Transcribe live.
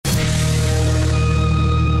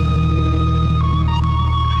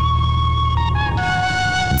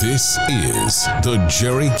This is the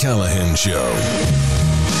Gerry Callahan Show.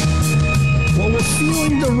 Well, we're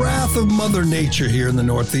feeling the wrath of Mother Nature here in the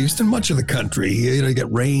Northeast and much of the country. You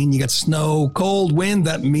get rain, you get snow, cold wind.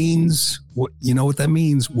 That means, you know what that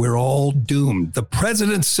means? We're all doomed. The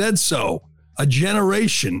president said so. A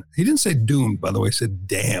generation, he didn't say doomed, by the way, he said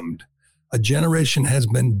damned. A generation has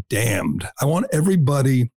been damned. I want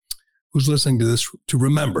everybody who's listening to this to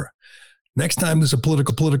remember, next time there's a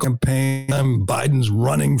political campaign, Biden's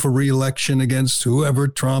running for re-election against whoever,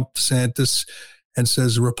 Trump, DeSantis, and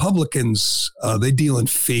says Republicans, they deal in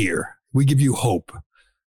fear. We give you hope.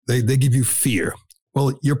 They give you fear.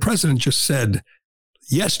 Well, your president just said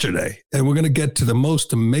yesterday, and we're going to get to the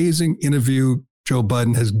most amazing interview Joe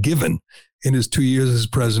Biden has given in his 2 years as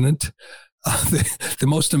president, the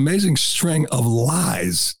most amazing string of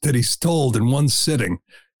lies that he's told in one sitting.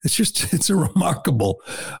 It's a remarkable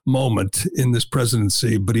moment in this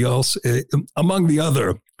presidency. But he also, among the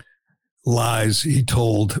other lies he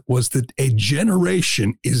told, was that a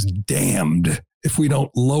generation is damned if we don't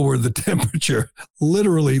lower the temperature,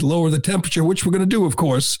 literally lower the temperature, which we're going to do, of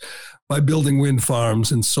course, by building wind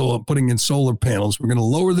farms and putting in solar panels. We're going to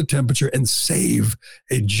lower the temperature and save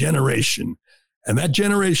a generation. And that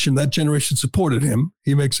generation supported him.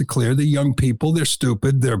 He makes it clear the young people, they're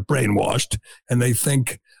stupid, they're brainwashed, and they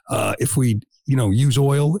think if we, use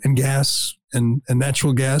oil and gas and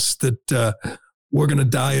natural gas, that we're going to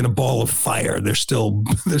die in a ball of fire. They're still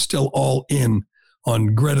all in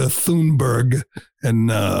on Greta Thunberg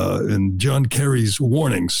and John Kerry's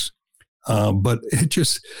warnings. But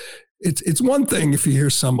it's one thing if you hear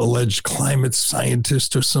some alleged climate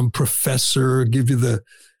scientist or some professor give you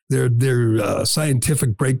their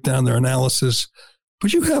scientific breakdown, their analysis.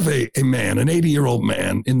 But you have a man, an 80-year-old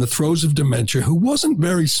man in the throes of dementia who wasn't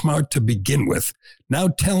very smart to begin with, now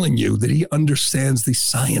telling you that he understands the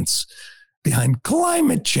science behind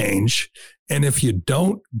climate change. And if you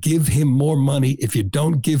don't give him more money, if you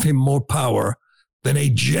don't give him more power, then a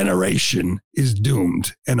generation is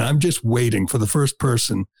doomed. And I'm just waiting for the first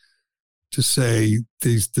person to say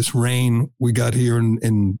this rain we got here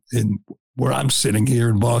in where I'm sitting here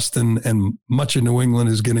in Boston, and much of New England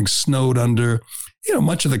is getting snowed under.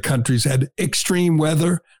 Much of the country's had extreme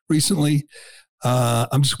weather recently.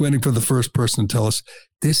 I'm just waiting for the first person to tell us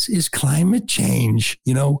this is climate change.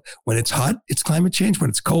 When it's hot, it's climate change. When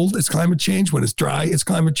it's cold, it's climate change. When it's dry, it's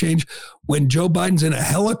climate change. When Joe Biden's in a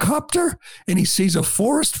helicopter and he sees a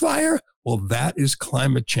forest fire, well, that is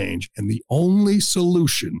climate change. And the only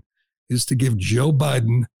solution is to give Joe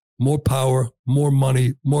Biden more power, more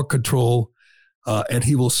money, more control, and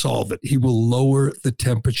he will solve it. He will lower the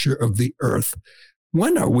temperature of the earth.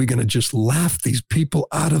 When are we going to just laugh these people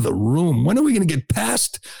out of the room? When are we going to get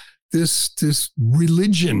past this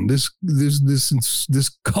religion, this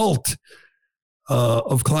cult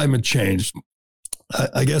of climate change?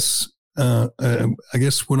 I guess we're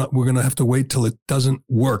going to have to wait till it doesn't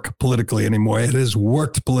work politically anymore. It has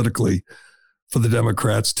worked politically for the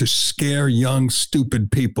Democrats to scare young, stupid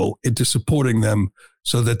people into supporting them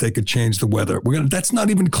so that they could change the weather. That's not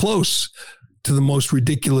even close to the most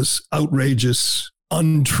ridiculous, outrageous,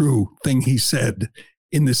 untrue thing he said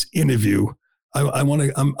in this interview.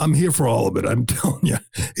 I'm here for all of it. I'm telling you,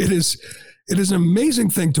 it is an amazing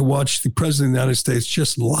thing to watch the president of the United States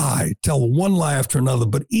just lie, tell one lie after another,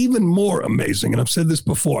 but even more amazing. And I've said this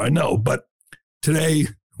before, I know, but today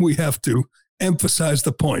we have to emphasize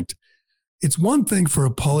the point. It's one thing for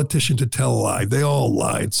a politician to tell a lie. They all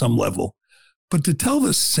lie at some level. But to tell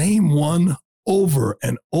the same one over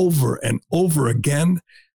and over and over again,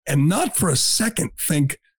 and not for a second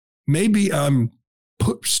think, maybe I'm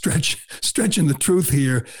stretching the truth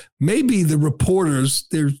here. Maybe the reporters,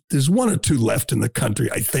 there's one or two left in the country,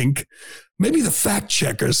 I think. Maybe the fact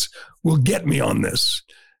checkers will get me on this.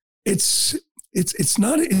 It's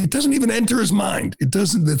not, it doesn't even enter his mind.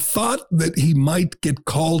 The thought that he might get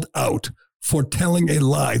called out for telling a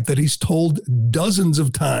lie that he's told dozens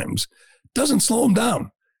of times doesn't slow him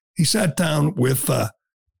down. He sat down with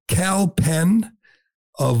Cal Penn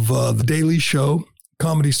of The Daily Show,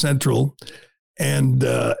 Comedy Central, and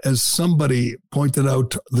as somebody pointed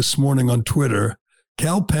out this morning on Twitter,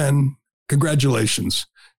 Cal Penn, congratulations.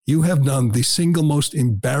 You have done the single most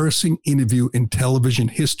embarrassing interview in television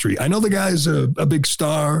history. I know the guy's a big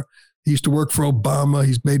star. He used to work for Obama.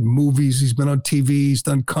 He's made movies. He's been on TV. He's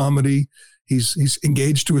done comedy. He's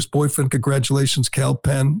engaged to his boyfriend. Congratulations, Cal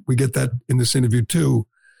Penn. We get that in this interview too.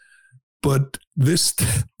 But this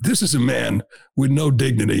is a man with no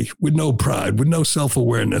dignity, with no pride, with no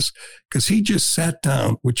self-awareness, because he just sat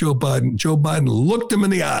down with Joe Biden. Joe Biden looked him in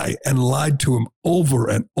the eye and lied to him over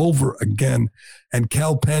and over again. And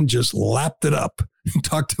Cal Penn just lapped it up and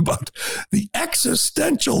talked about the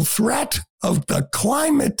existential threat of the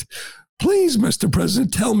climate. Please, Mr.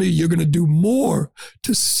 President, tell me you're going to do more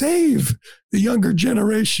to save the younger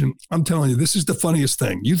generation. I'm telling you, this is the funniest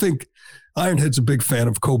thing. You think Ironhead's a big fan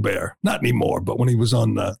of Colbert. Not anymore, but when he was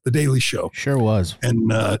on The Daily Show. Sure was.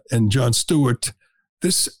 And Jon Stewart.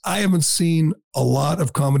 I haven't seen a lot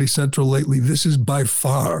of Comedy Central lately. This is by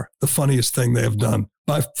far the funniest thing they have done.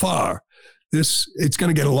 By far. It's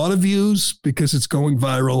going to get a lot of views because it's going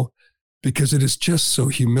viral, because it is just so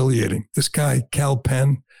humiliating. This guy, Cal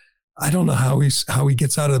Penn, I don't know how he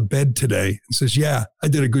gets out of bed today and says, yeah, I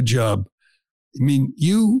did a good job. I mean,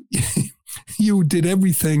 you did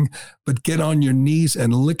everything but get on your knees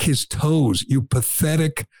and lick his toes, you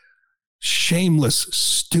pathetic, shameless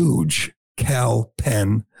stooge, Cal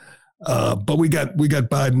Penn. But we got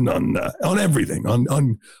Biden on everything,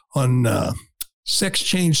 on sex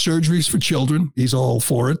change surgeries for children. He's all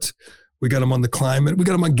for it. We got him on the climate. We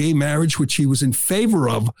got him on gay marriage, which he was in favor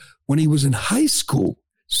of when he was in high school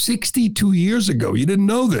 62 years ago. You didn't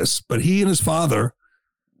know this, but he and his father,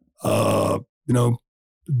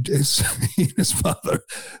 his father,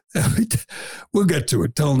 we'll get to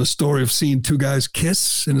it, telling the story of seeing two guys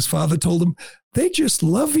kiss, and his father told him they just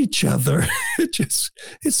love each other. It's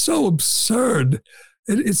so absurd.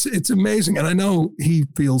 It's amazing. And I know he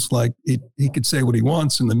feels like he could say what he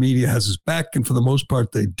wants and the media has his back, and for the most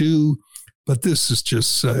part they do. But this is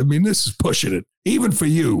just, this is pushing it. Even for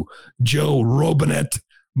you, Joe Robinette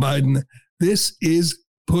Biden, this is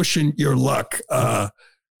pushing your luck.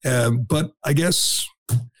 But I guess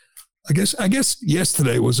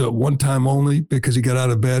yesterday was a one time only, because he got out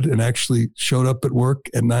of bed and actually showed up at work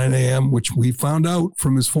at 9 a.m., which we found out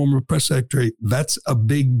from his former press secretary. That's a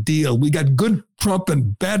big deal. We got good Trump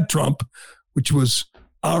and bad Trump, which was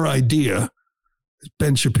our idea.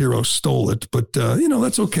 Ben Shapiro stole it, but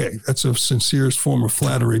that's okay. That's a sincerest form of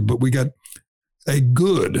flattery. But we got a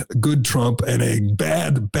good Trump and a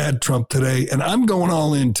bad Trump today. And I'm going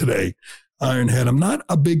all in today, Ironhead. I'm not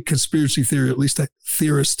a big conspiracy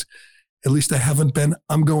theorist. At least I haven't been.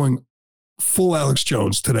 I'm going full Alex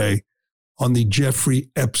Jones today on the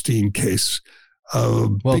Jeffrey Epstein case.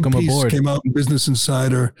 Welcome big piece aboard. Came out in Business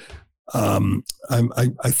Insider. I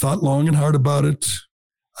thought long and hard about it.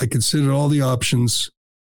 I considered all the options.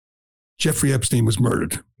 Jeffrey Epstein was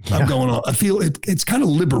murdered. Yeah. I'm going on. I feel it's kind of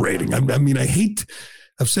liberating.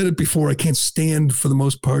 I've said it before. I can't stand, for the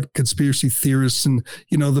most part, conspiracy theorists and,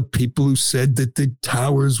 the people who said that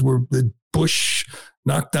the Bush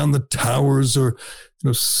knocked down the towers, or,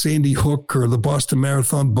 Sandy Hook or the Boston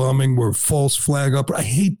Marathon bombing were false flag up. I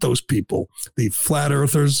hate those people, the flat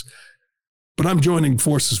earthers, but I'm joining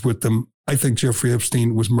forces with them. I think Jeffrey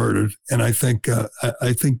Epstein was murdered. And I think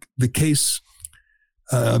the case,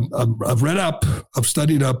 I've read up, I've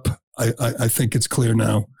studied up. I think it's clear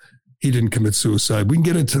now. He didn't commit suicide. We can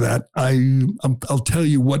get into that. I'll tell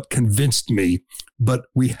you what convinced me, but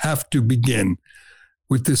we have to begin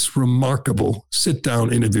with this remarkable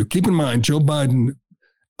sit-down interview. Keep in mind, Joe Biden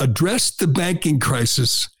addressed the banking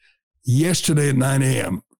crisis yesterday at 9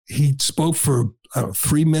 a.m. He spoke for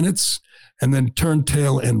 3 minutes and then turned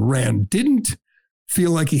tail and ran. Didn't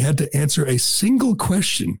feel like he had to answer a single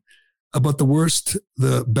question about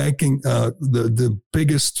the banking, the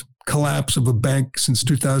biggest collapse of a bank since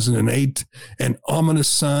 2008, an ominous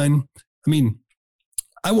sign.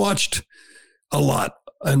 I watched a lot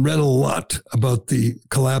and read a lot about the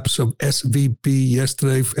collapse of SVB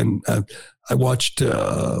yesterday. And I watched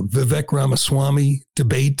Vivek Ramaswamy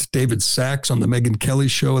debate David Sachs on the Megyn Kelly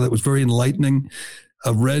show. That was very enlightening.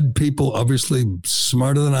 I've read people obviously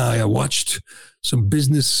smarter than I. I watched some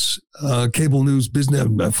business, cable news,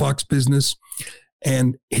 business, Fox Business.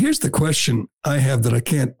 And here's the question I have that I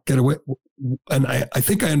can't get away. And I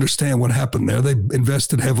think I understand what happened there. They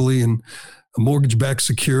invested heavily in mortgage-backed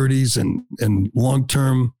securities and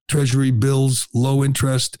long-term treasury bills, low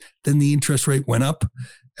interest. Then the interest rate went up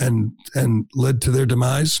and led to their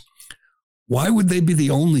demise. Why would they be the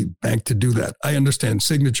only bank to do that? I understand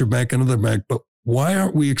Signature Bank, another bank, but why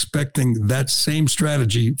aren't we expecting that same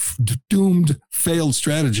strategy, doomed, failed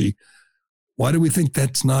strategy? Why do we think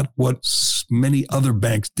that's not what many other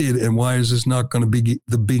banks did? And why is this not going to be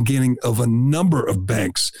the beginning of a number of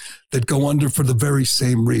banks that go under for the very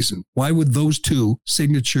same reason? Why would those two,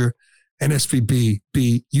 Signature and SVB,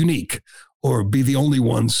 be unique or be the only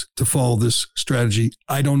ones to follow this strategy?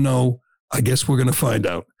 I don't know. I guess we're going to find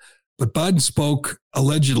out. But Biden spoke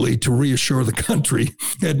allegedly to reassure the country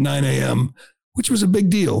at 9 a.m., which was a big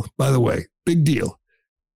deal, by the way, big deal.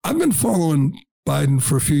 I've been following Biden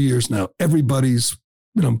for a few years now. Everybody's,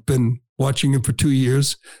 been watching him for 2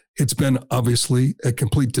 years. It's been obviously a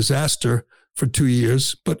complete disaster for 2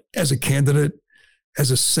 years, but as a candidate,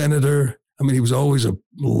 as a senator, I mean, he was always a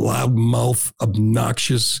loudmouth,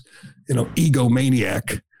 obnoxious,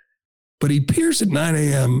 egomaniac. But he appears at 9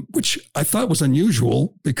 a.m., which I thought was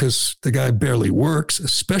unusual because the guy barely works,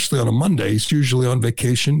 especially on a Monday. He's usually on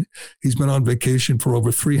vacation. He's been on vacation for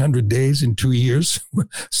over 300 days in 2 years,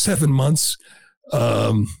 7 months.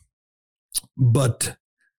 But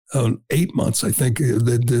 8 months, I think.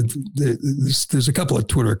 There's a couple of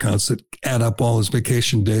Twitter accounts that add up all his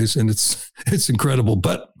vacation days, and it's incredible.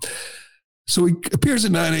 But so he appears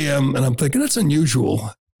at 9 a.m., and I'm thinking that's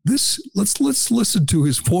unusual. Let's listen to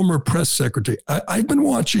his former press secretary. I've been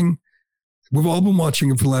watching. We've all been watching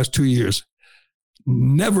him for the last 2 years.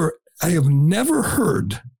 I have never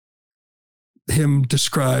heard him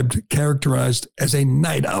characterized as a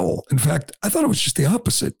night owl. In fact, I thought it was just the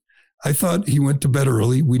opposite. I thought he went to bed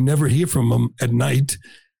early. We never hear from him at night.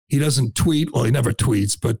 He doesn't tweet. Well, he never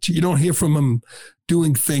tweets, but you don't hear from him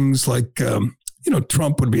doing things like,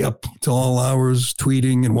 Trump would be up till all hours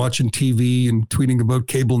tweeting and watching TV and tweeting about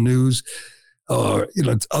cable news.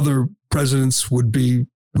 Other presidents would be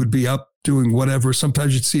up doing whatever.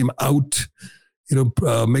 Sometimes you'd see him out,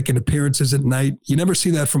 making appearances at night. You never see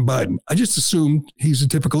that from Biden. I just assumed he's a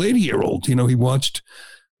typical 80-year-old. He watched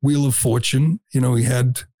Wheel of Fortune. He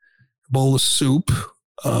had bowl of soup,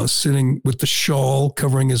 sitting with the shawl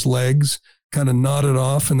covering his legs, kind of nodded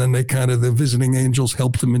off, and then the visiting angels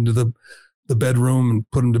helped him into the bedroom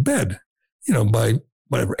and put him to bed, by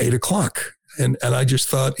whatever, 8 o'clock. And I just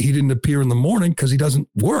thought he didn't appear in the morning because he doesn't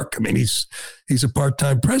work. I mean, he's a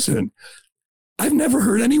part-time president. I've never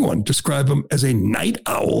heard anyone describe him as a night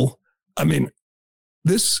owl. I mean,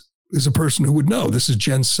 this is a person who would know. This is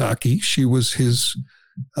Jen Psaki. She was his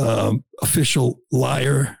official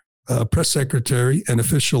liar, press secretary and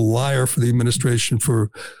official liar for the administration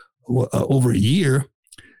for over a year.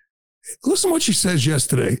 Listen to what she says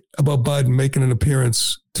yesterday about Biden making an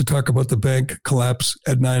appearance to talk about the bank collapse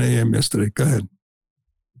at 9 a.m. yesterday. Go ahead.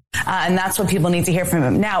 And that's what people need to hear from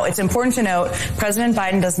him. Now, it's important to note, President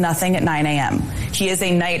Biden does nothing at 9 a.m. He is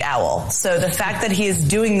a night owl. So the fact that he is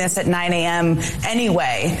doing this at 9 a.m.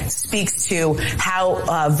 anyway speaks to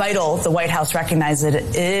how vital the White House recognizes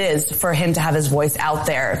it is for him to have his voice out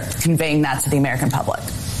there, conveying that to the American public.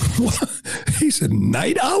 He's a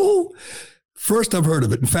night owl? First, I've heard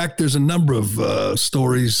of it. In fact, there's a number of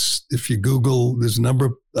stories. If you Google, there's a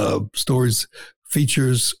number of stories,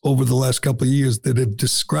 features over the last couple of years that have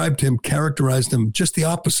described him, characterized him just the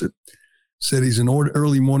opposite. Said he's an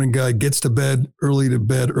early morning guy, gets to bed, early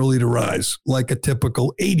to rise, like a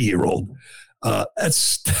typical 80-year-old.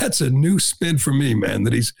 That's a new spin for me, man,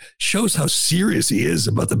 that he shows how serious he is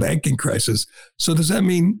about the banking crisis. So does that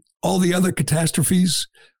mean all the other catastrophes,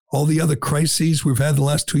 all the other crises we've had the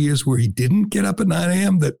last 2 years where he didn't get up at 9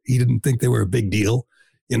 a.m., that he didn't think they were a big deal,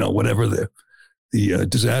 whatever the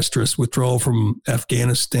disastrous withdrawal from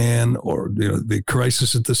Afghanistan or the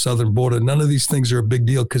crisis at the southern border. None of these things are a big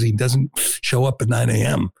deal because he doesn't show up at 9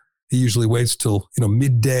 a.m. He usually waits till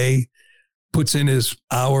midday, puts in his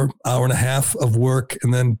hour and a half of work,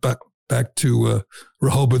 and then back to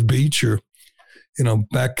Rehoboth Beach or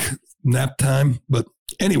back nap time. But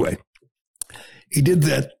anyway, he did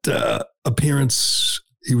that appearance.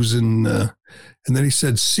 He was in, and then he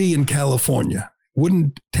said, "See in California."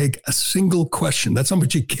 Wouldn't take a single question. That's how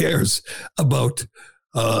much he cares about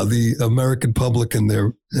the American public and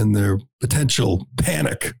their potential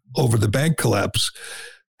panic over the bank collapse.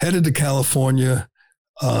 Headed to California,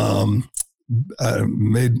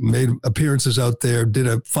 made appearances out there. Did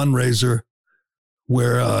a fundraiser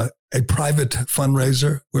where a private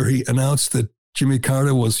fundraiser where he announced that Jimmy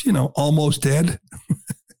Carter was almost dead.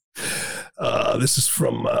 This is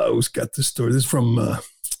from who's got this story? This is from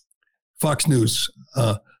Fox News.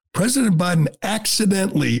 President Biden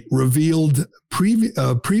accidentally revealed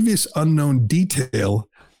previous unknown detail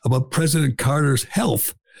about President Carter's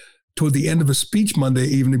health toward the end of a speech Monday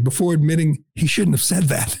evening before admitting he shouldn't have said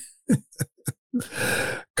that.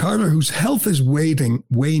 Carter, whose health is waning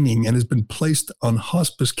and has been placed on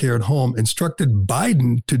hospice care at home, instructed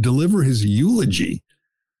Biden to deliver his eulogy,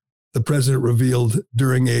 the president revealed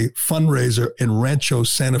during a fundraiser in Rancho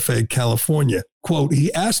Santa Fe, California. Quote,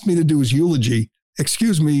 "He asked me to do his eulogy.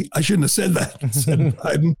 Excuse me, I shouldn't have said that," said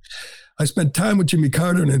Biden. "I spent time with Jimmy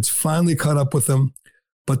Carter and it's finally caught up with him,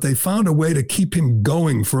 but they found a way to keep him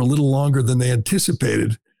going for a little longer than they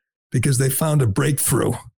anticipated because they found a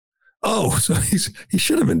breakthrough." Oh, so he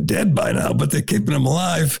should have been dead by now, but they're keeping him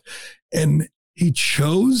alive. And he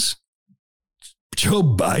chose Joe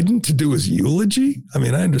Biden to do his eulogy? I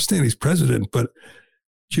mean, I understand he's president, but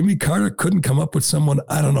Jimmy Carter couldn't come up with someone,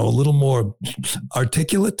 I don't know, a little more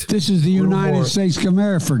articulate. This is the United States of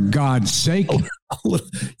America, for God's sake.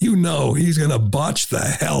 You know he's going to botch the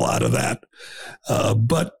hell out of that.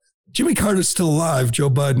 But Jimmy Carter's still alive. Joe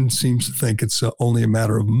Biden seems to think it's only a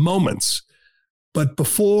matter of moments. But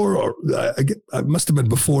before, or I must have been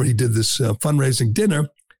before he did this fundraising dinner,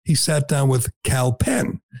 he sat down with Cal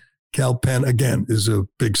Penn. Cal Penn, again, is a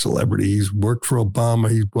big celebrity. He's worked for Obama.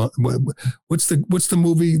 What's the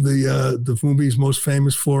movie, the movie he's most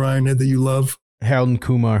famous for, Ironhead, that you love? Harold and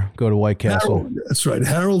Kumar Go to White Castle. That's right.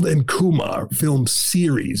 Harold and Kumar film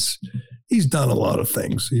series. He's done a lot of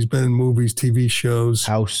things. He's been in movies, TV shows.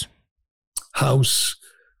 House.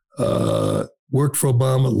 Worked for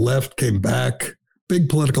Obama, left, came back. Big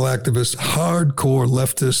political activist, hardcore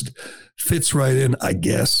leftist, fits right in, I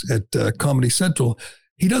guess, at Comedy Central.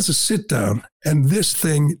 He does a sit down, and this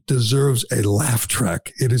thing deserves a laugh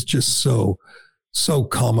track. It is just so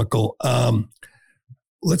comical. I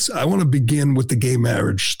want to begin with the gay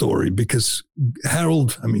marriage story because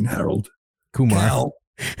Kumar.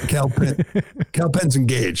 Cal Penn's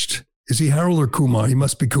engaged. Is he Harold or Kumar? He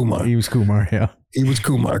must be Kumar. He was Kumar, yeah. He was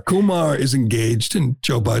Kumar. Kumar is engaged, and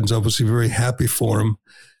Joe Biden's obviously very happy for him.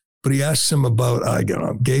 But he asks him about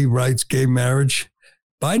gay rights, gay marriage.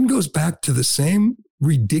 Biden goes back to the same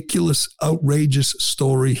ridiculous, outrageous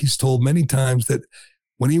story he's told many times, that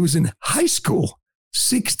when he was in high school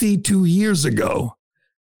 62 years ago,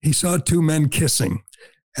 he saw two men kissing.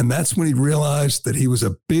 And that's when he realized that he was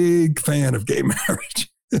a big fan of gay marriage.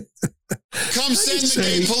 Come send the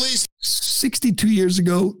gay police. 62 years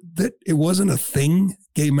ago, that it wasn't a thing,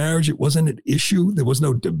 gay marriage. It wasn't an issue. There was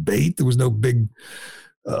no debate. There was no big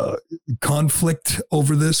conflict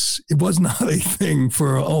over this. It was not a thing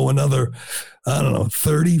for, another,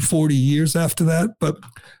 30, 40 years after that. But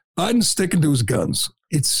Biden's sticking to his guns.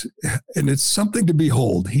 It's something to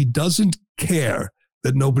behold. He doesn't care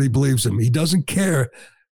that nobody believes him. He doesn't care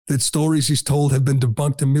that stories he's told have been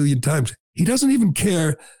debunked a million times. He doesn't even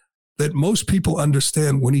care that most people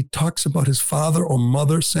understand when he talks about his father or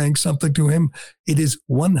mother saying something to him, it is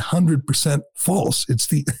 100% false.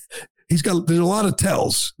 There's a lot of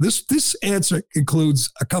tells. This answer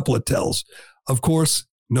includes a couple of tells. Of course,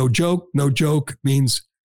 no joke means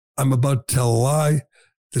I'm about to tell a lie.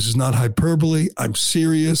 This is not hyperbole. I'm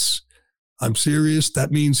serious. That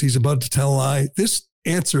means he's about to tell a lie. This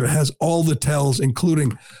answer has all the tells,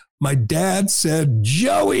 including my dad said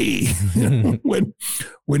Joey.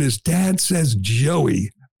 When his dad says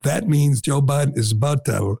Joey, that means Joe Biden is about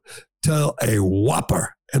to tell a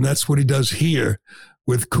whopper. And that's what he does here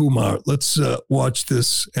with Kumar. Let's watch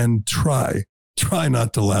this and try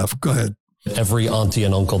not to laugh. Go ahead. Every auntie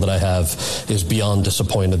and uncle that I have is beyond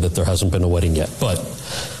disappointed that there hasn't been a wedding yet. But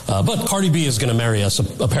Cardi B is going to marry us,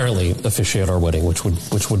 apparently officiate our wedding, which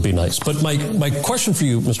would be nice. But my question for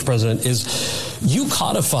you, Mr. President, is you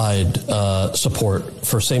codified support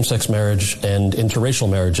for same-sex marriage and interracial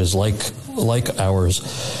marriages like ours.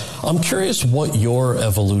 I'm curious what your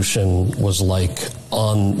evolution was like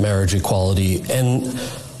on marriage equality and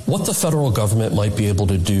what the federal government might be able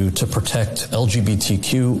to do to protect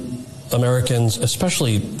LGBTQ Americans,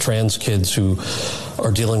 especially trans kids who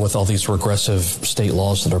are dealing with all these regressive state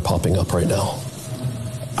laws that are popping up right now.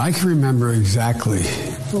 I can remember exactly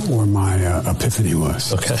where my epiphany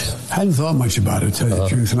was. Okay. I hadn't thought much about it, to tell you the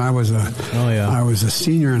truth. And I was a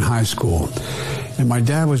senior in high school, and my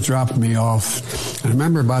dad was dropping me off. And I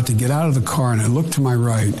remember about to get out of the car, and I looked to my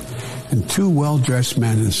right, and two well-dressed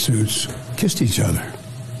men in suits kissed each other.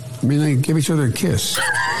 I mean, they gave each other a kiss.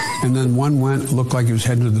 And then one looked like he was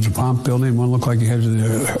heading to the DuPont building, one looked like he headed to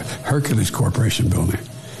the Hercules Corporation building.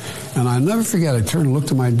 And I'll never forget, I turned and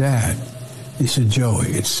looked at my dad. He said, Joey,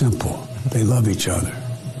 it's simple. They love each other.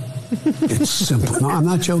 It's simple. No, I'm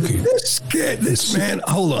not joking. This man,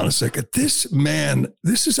 hold on a second. This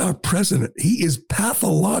is our president. He is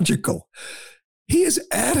pathological. He is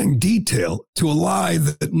adding detail to a lie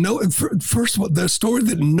that first of all, the story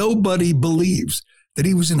that nobody believes, that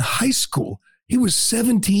he was in high school. He was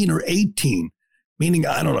 17 or 18, meaning,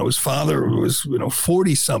 I don't know, his father was,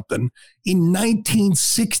 40 something in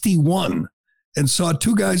 1961 and saw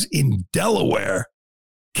two guys in Delaware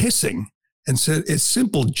kissing and said, it's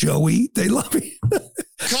simple, Joey. They love me.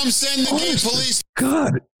 Come send the gay police.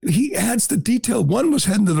 God, he adds the detail. One was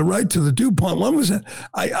heading to the right to the DuPont. One was,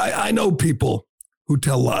 I know people who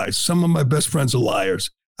tell lies. Some of my best friends are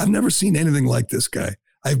liars. I've never seen anything like this guy.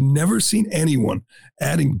 I've never seen anyone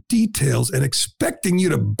adding details and expecting you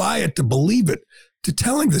to buy it, to believe it, to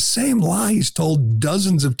telling the same lie he's told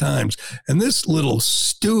dozens of times. And this little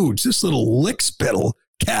stooge, this little lickspittle,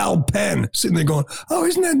 Cal Penn, sitting there going, oh,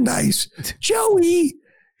 isn't that nice? Joey,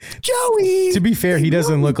 Joey. To be fair, he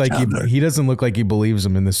doesn't look like he doesn't look like he believes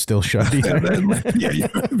him in this still shot either. Yeah,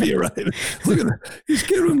 you're right. Look at that. He's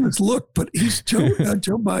giving him this look, but Joe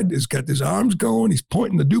Biden has got his arms going. He's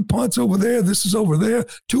pointing the DuPonts over there. This is over there.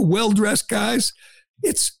 Two well-dressed guys.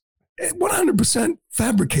 It's 100%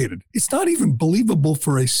 fabricated. It's not even believable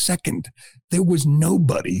for a second. There was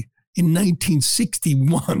nobody in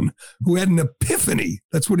 1961 who had an epiphany.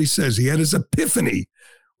 That's what he says. He had his epiphany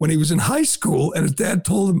when he was in high school, and his dad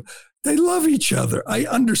told him they love each other. I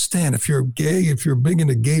understand if you're gay, if you're big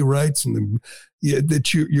into gay rights, and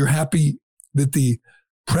that you're happy that the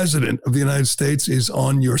president of the United States is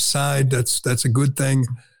on your side. That's a good thing.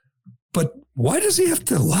 But why does he have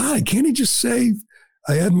to lie? Can't he just say,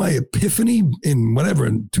 I had my epiphany in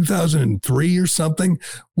 2003 or something?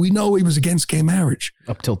 We know he was against gay marriage.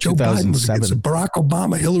 Up till Joe 2007. Biden was against it. Barack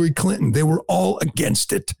Obama, Hillary Clinton, they were all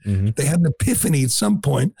against it. Mm-hmm. They had an epiphany at some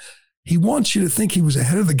point. He wants you to think he was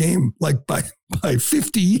ahead of the game like by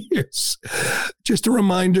 50 years. Just a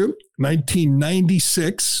reminder,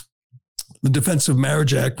 1996, the Defense of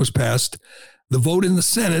Marriage Act was passed. The vote in the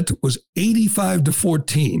Senate was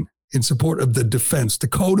 85-14 in support of the defense to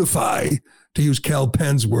codify, to use Cal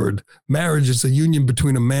Penn's word, marriage is a union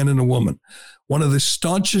between a man and a woman. One of the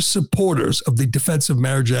staunchest supporters of the Defense of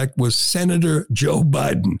Marriage Act was Senator Joe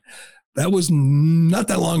Biden. That was not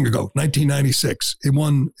that long ago, 1996. It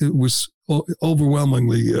was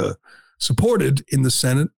overwhelmingly supported in the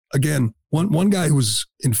Senate. Again, one guy who was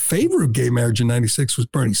in favor of gay marriage in 96 was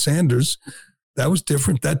Bernie Sanders. That was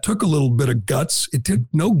different. That took a little bit of guts. It took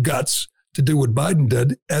no guts to do what Biden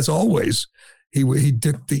did, as always. He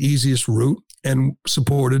took the easiest route and was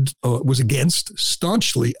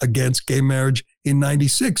staunchly against gay marriage in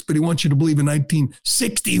 96. But he wants you to believe in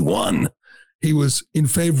 1961, he was in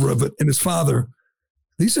favor of it. And his father,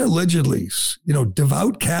 these are allegedly,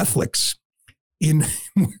 devout Catholics in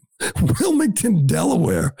Wilmington,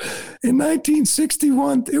 Delaware. In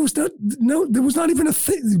 1961, there was not even a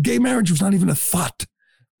thing. Gay marriage was not even a thought.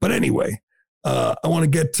 But anyway, I want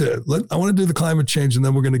to do the climate change, and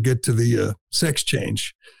then we're going to get to the sex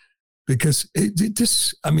change, because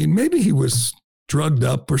maybe he was drugged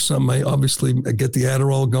up or something. Obviously, get the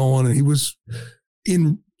Adderall going, and he was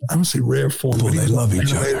in, I don't say rare form, but they love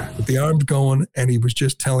each other with the arms going, and he was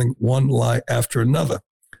just telling one lie after another.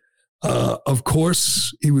 Of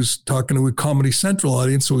course, he was talking to a Comedy Central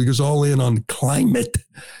audience, so he goes all in on climate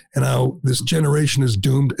and how this generation is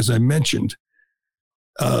doomed, as I mentioned.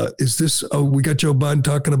 We got Joe Biden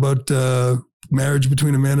talking about marriage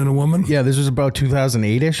between a man and a woman? Yeah, this was about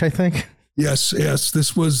 2008-ish, I think. Yes.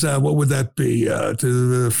 This was, what would that be? That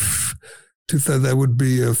would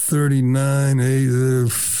be 39,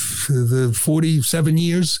 47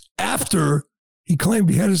 years after he claimed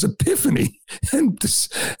he had his epiphany and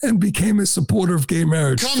became a supporter of gay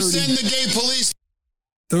marriage. Come send the gay police.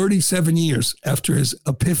 37 years after his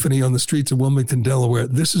epiphany on the streets of Wilmington, Delaware.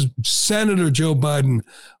 This is Senator Joe Biden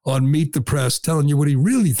on Meet the Press telling you what he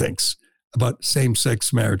really thinks about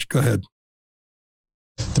same-sex marriage. Go ahead.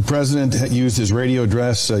 The president used his radio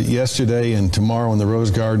address yesterday and tomorrow in the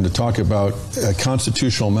Rose Garden to talk about a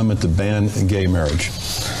constitutional amendment to ban gay marriage.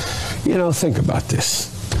 Think about this.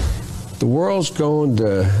 The world's going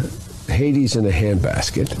to Hades in a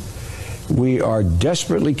handbasket. We are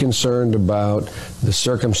desperately concerned about the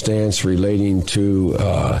circumstance relating to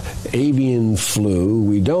avian flu.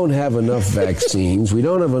 We don't have enough vaccines. We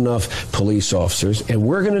don't have enough police officers. And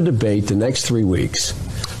we're going to debate the next 3 weeks,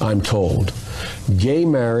 I'm told, gay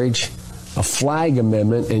marriage, a flag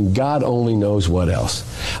amendment, and God only knows what else.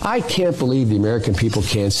 I can't believe the American people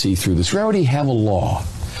can't see through this. We already have a law,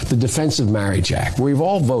 the Defense of Marriage Act, where we've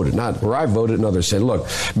all voted, where I voted and others said, look,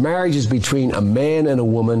 marriage is between a man and a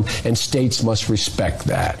woman, and states must respect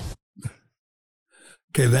that.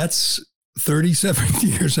 Okay, that's 37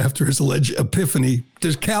 years after his alleged epiphany.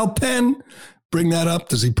 Does Cal Penn bring that up?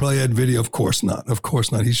 Does he play that video? Of course not. Of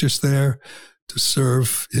course not. He's just there to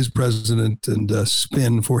serve his president and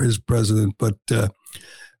spin for his president. But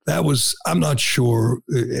that was, I'm not sure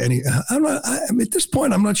at this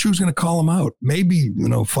point, I'm not sure who's going to call him out. Maybe,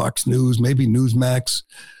 Fox News, maybe Newsmax.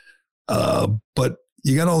 But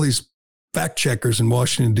you got all these fact checkers in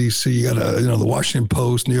Washington, D.C. You got, the Washington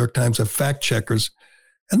Post, New York Times have fact checkers,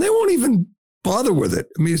 and they won't even bother with it.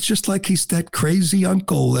 I mean, it's just like he's that crazy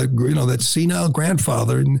uncle, that senile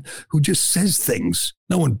grandfather who just says things.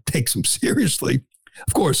 No one takes him seriously.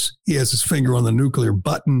 Of course, he has his finger on the nuclear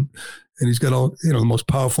button, and he's got all, the most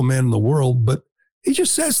powerful man in the world, but he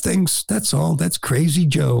just says things. That's all. That's crazy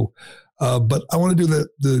Joe. But I want to do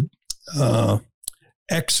the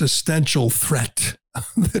existential threat,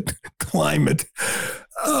 the climate.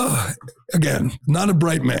 Again, not a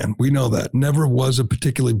bright man. We know that. Never was a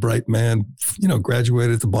particularly bright man.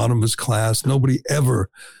 Graduated at the bottom of his class. Nobody ever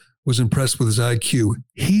was impressed with his IQ.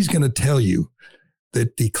 He's going to tell you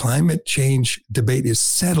that the climate change debate is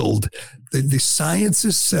settled, the science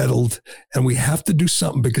is settled, and we have to do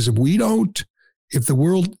something, because if we don't, if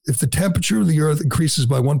the temperature of the earth increases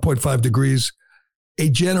by 1.5 degrees, a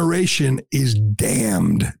generation is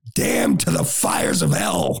damned to the fires of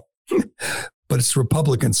hell. But it's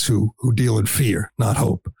Republicans who deal in fear, not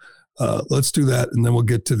hope. Let's do that, and then we'll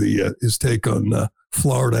get to his take on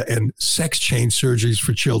Florida and sex change surgeries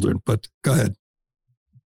for children. But go ahead.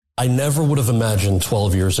 I never would have imagined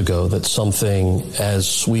 12 years ago that something as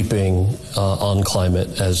sweeping on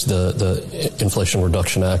climate as the Inflation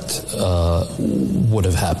Reduction Act would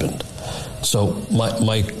have happened. So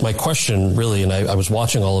my question really, and I was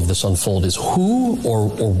watching all of this unfold, is who or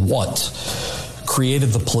what created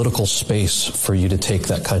the political space for you to take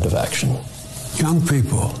that kind of action? Young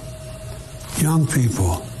people.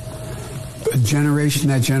 That generation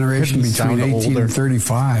between 18 and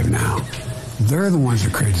 35 now. They're the ones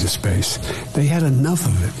that created the space. They had enough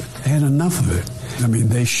of it. I mean,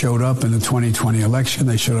 they showed up in the 2020 election.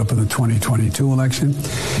 They showed up in the 2022 election.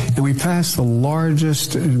 And we passed the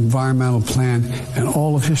largest environmental plan in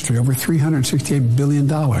all of history, over $368 billion.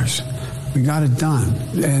 We got it done.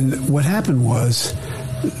 And what happened was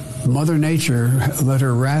Mother Nature let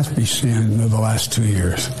her wrath be seen in the last 2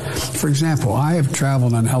 years. For example, I have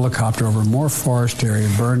traveled on helicopter over more forest area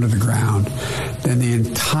burned to the ground than the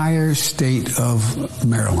entire state of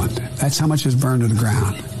Maryland. That's how much is burned to the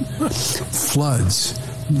ground. Floods,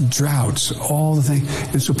 droughts, all the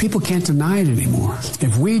things. And so people can't deny it anymore.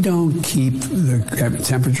 If we don't keep the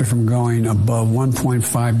temperature from going above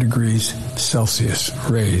 1.5 degrees Celsius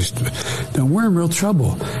raised, then we're in real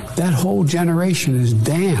trouble. That whole generation is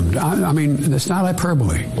damned. I mean, it's not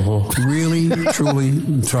hyperbole. Really, truly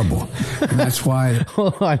in trouble. And that's why...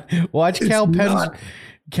 Hold on. Watch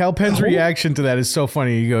Cal Penn's reaction to that is so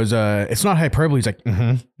funny. He goes, it's not hyperbole. He's like,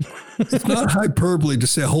 It's not hyperbole to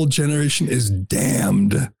say a whole generation is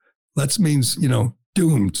damned. That means,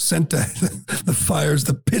 doomed, sent to the fires,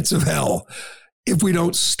 the pits of hell, if we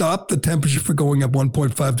don't stop the temperature from going up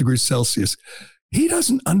 1.5 degrees Celsius. He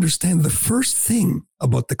doesn't understand the first thing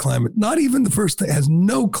about the climate, not even the first thing, has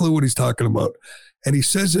no clue what he's talking about. And he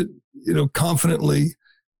says it, confidently.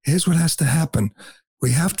 Here's what has to happen.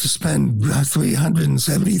 We have to spend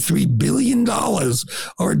 $373 billion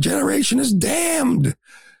or a generation is damned.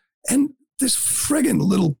 And this friggin'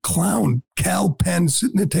 little clown, Cal Penn,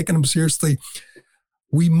 sitting there taking him seriously.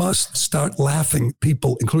 We must start laughing,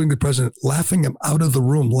 people, including the president, laughing him out of the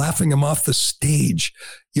room, laughing him off the stage.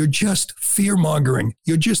 You're just fear-mongering.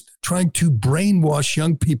 You're just trying to brainwash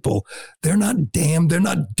young people. They're not damned. They're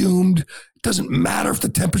not doomed. It doesn't matter if the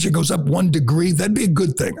temperature goes up 1 degree. That'd be a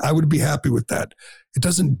good thing. I would be happy with that. It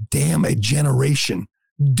doesn't damn a generation,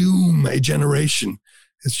 doom a generation.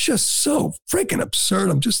 It's just so freaking absurd.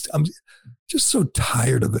 I'm just so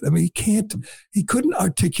tired of it. I mean, he couldn't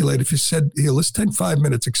articulate. If you said, here, let's take 5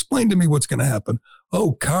 minutes, explain to me what's going to happen.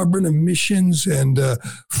 Oh, carbon emissions and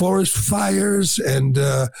forest fires and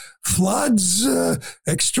floods,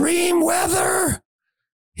 extreme weather.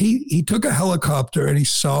 He took a helicopter and he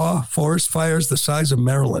saw forest fires the size of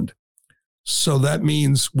Maryland. So that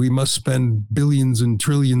means we must spend billions and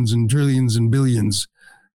trillions and trillions and billions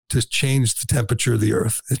to change the temperature of the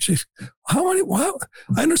earth. It's just, I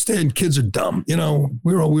understand kids are dumb.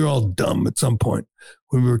 We're all dumb at some point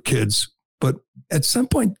when we were kids. But at some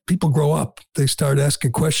point, people grow up. They start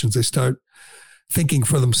asking questions. They start thinking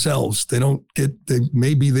for themselves.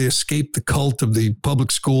 Maybe they escape the cult of the public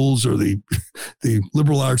schools or the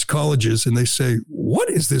liberal arts colleges, and they say, what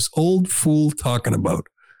is this old fool talking about?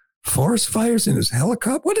 Forest fires in his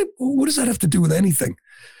helicopter? What does that have to do with anything?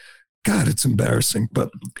 God, it's embarrassing.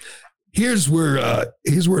 But here's where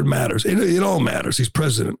it matters. It all matters. He's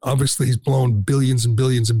president. Obviously, he's blown billions and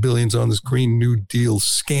billions and billions on this Green New Deal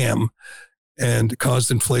scam and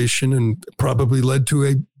caused inflation and probably led to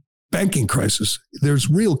a banking crisis. There's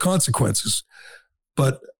real consequences.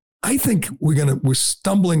 But I think we're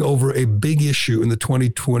stumbling over a big issue in the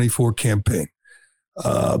 2024 campaign.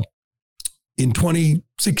 In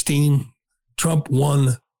 2016, Trump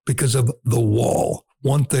won because of the wall.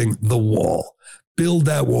 One thing, the wall. Build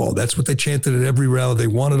that wall. That's what they chanted at every rally. They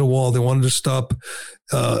wanted a wall. They wanted to stop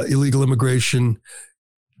illegal immigration.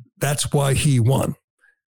 That's why he won.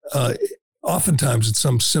 Oftentimes, it's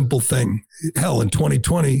some simple thing. Hell, in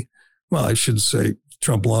 2020, well, I shouldn't say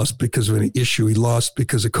Trump lost because of any issue. He lost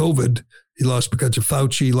because of COVID. He lost because of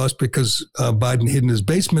Fauci. He lost because Biden hid in his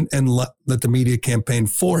basement and let the media campaign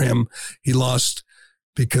for him. He lost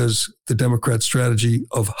because the Democrat strategy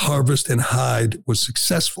of harvest and hide was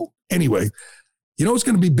successful. Anyway, you know what's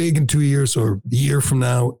going to be big in 2 years or a year from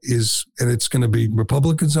now and it's going to be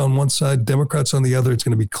Republicans on one side, Democrats on the other. It's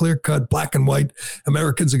going to be clear-cut, black and white.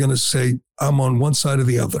 Americans are going to say, I'm on one side or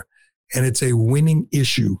the other. And it's a winning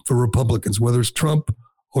issue for Republicans, whether it's Trump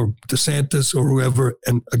or DeSantis or whoever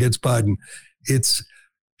and against Biden. It's,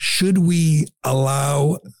 should we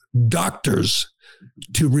allow doctors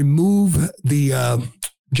to remove the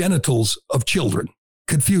genitals of children,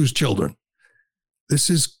 confused children? This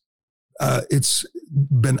is, it's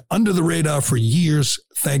been under the radar for years.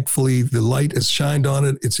 Thankfully, the light has shined on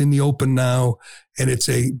it. It's in the open now, and it's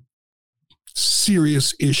a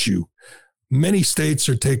serious issue. Many states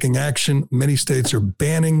are taking action. Many states are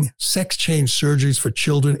banning sex change surgeries for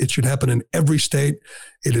children. It should happen in every state.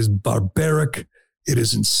 It is barbaric. It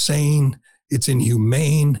is insane. It's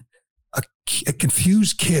inhumane. A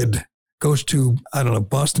confused kid goes to,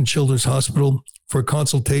 Boston Children's Hospital for a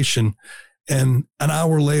consultation, and an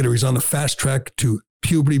hour later, he's on the fast track to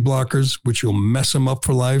puberty blockers, which will mess him up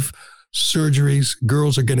for life, surgeries.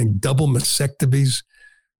 Girls are getting double mastectomies.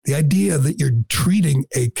 The idea that you're treating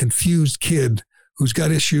a confused kid who's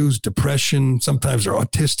got issues, depression, sometimes they're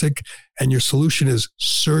autistic, and your solution is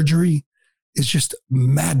surgery is just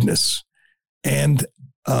madness. And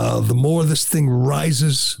the more this thing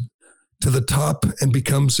rises to the top and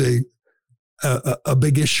becomes a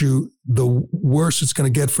big issue, the worse it's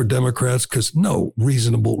going to get for Democrats, because no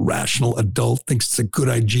reasonable, rational adult thinks it's a good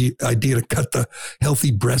idea to cut the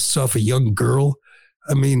healthy breasts off a young girl.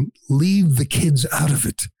 I mean, leave the kids out of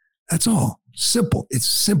it. That's all. Simple. It's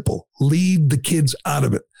simple. Leave the kids out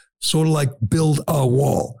of it. Sort of like build a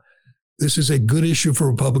wall. This is a good issue for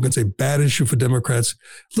Republicans, a bad issue for Democrats.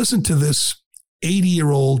 Listen to this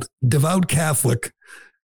 80-year-old devout Catholic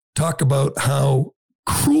talk about how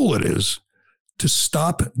cruel it is to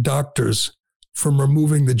stop doctors from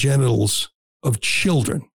removing the genitals of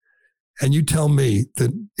children. And you tell me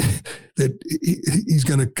that he's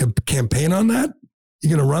going to campaign on that?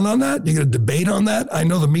 You're going to run on that? You're going to debate on that? I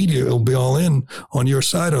know the media will be all in on your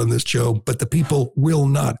side on this, Joe, but the people will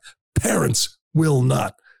not. Parents will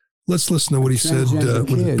not. Let's listen to what he said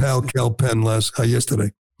with pal Cal Penn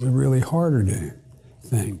yesterday. The really harder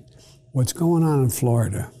thing. What's going on in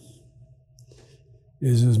Florida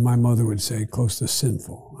is, as my mother would say, close to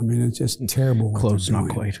sinful. I mean, it's just terrible. Close, not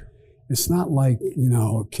quite. It's not like,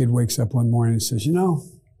 a kid wakes up one morning and says,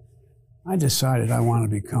 I decided I want to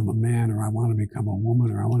become a man, or I want to become a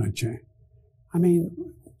woman, or I want to change. I mean,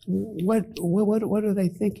 what are they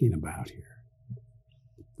thinking about here?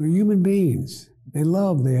 They're human beings. They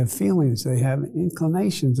love, they have feelings, they have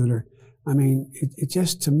inclinations that are, it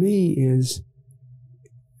just, to me, is,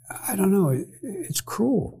 I don't know, it's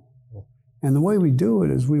cruel. And the way we do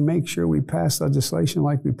it is we make sure we pass legislation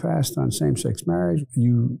like we passed on same-sex marriage.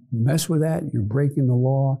 You mess with that, you're breaking the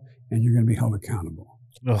law, and you're going to be held accountable.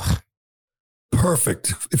 Ugh.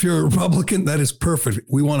 Perfect. If you're a Republican, that is perfect.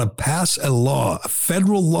 We want to pass a law, a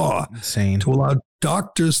federal law, insane, to allow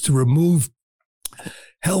doctors to remove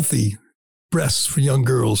healthy breasts for young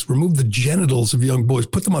girls, remove the genitals of young boys,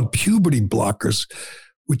 put them on puberty blockers,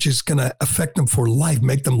 which is going to affect them for life,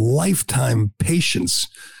 make them lifetime patients.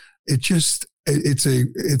 It's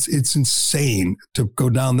insane to go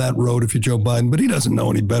down that road if you're Joe Biden, but he doesn't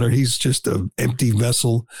know any better. He's just an empty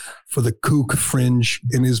vessel for the kook fringe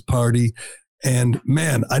in his party. And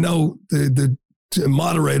man, I know the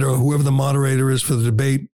moderator, whoever the moderator is for the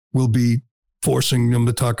debate, will be forcing them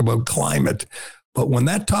to talk about climate. But when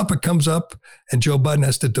that topic comes up and Joe Biden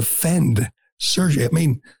has to defend surgery,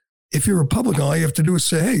 if you're a Republican, all you have to do is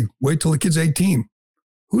say, hey, wait till the kid's 18.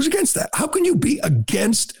 Who's against that? How can you be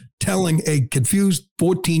against telling a confused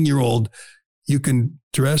 14-year-old you can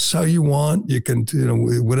dress how you want, you can,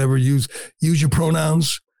 whatever, use your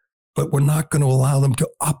pronouns, but we're not going to allow them to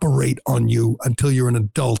operate on you until you're an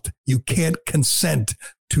adult. You can't consent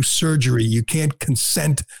to surgery. You can't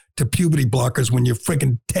consent to puberty blockers when you're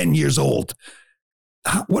freaking 10 years old.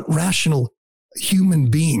 What rational human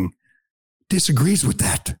being disagrees with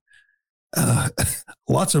that?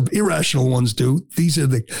 Lots of irrational ones do. These are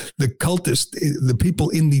the cultists, the people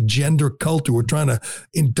in the gender cult who are trying to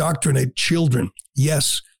indoctrinate children.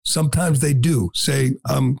 Yes, sometimes they do say,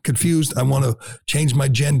 I'm confused, I want to change my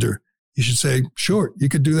gender. You should say, sure, you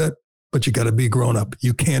could do that, but you got to be grown up.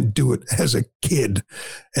 You can't do it as a kid.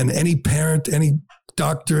 And any parent, any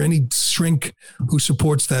doctor, any shrink who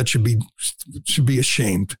supports that should be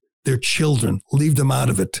ashamed. They're children. Leave them out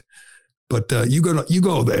of it. But you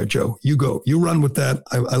go there, Joe. You run with that.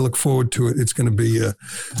 I look forward to it. It's going to be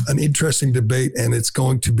an interesting debate, and it's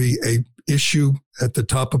going to be a issue at the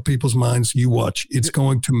top of people's minds. You watch. It's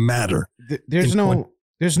going to matter.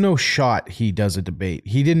 There's no shot he does a debate.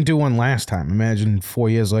 He didn't do one last time. Imagine 4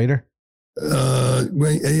 years later.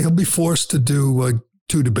 He'll be forced to do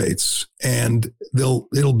 2 debates, and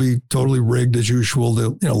it'll be totally rigged as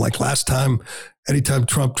usual. Like last time, anytime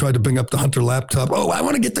Trump tried to bring up the Hunter laptop, I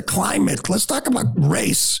want to get the climate. Let's talk about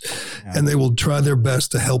race. Yeah. And they will try their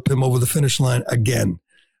best to help him over the finish line again.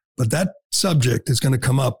 But that subject is going to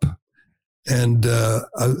come up. And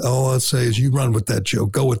all I'll say is you run with that, Joe.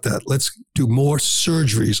 Go with that. Let's do more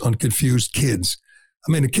surgeries on confused kids.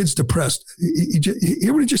 I mean, a kid's depressed. You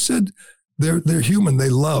hear what he just said? They're human. They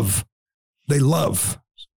love.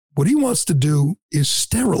 What he wants to do is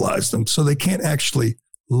sterilize them so they can't actually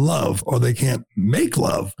love, or they can't make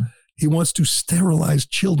love. He wants to sterilize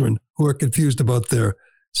children who are confused about their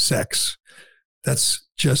sex. That's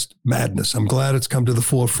just madness. I'm glad it's come to the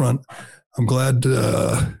forefront. I'm glad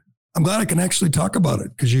I can actually talk about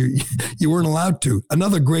it, because you weren't allowed to.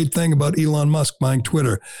 Another great thing about Elon Musk buying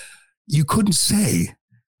Twitter, you couldn't say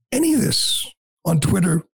any of this on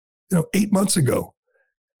Twitter, 8 months ago.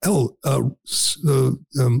 The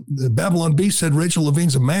Babylon Bee said Rachel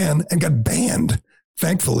Levine's a man and got banned.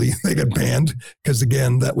 Thankfully, they got banned because,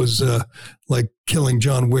 again, that was like killing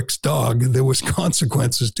John Wick's dog. There was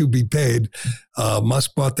consequences to be paid.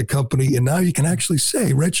 Musk bought the company, and now you can actually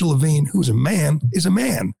say Rachel Levine, who's a man, is a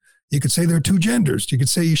man. You could say there are 2 genders. You could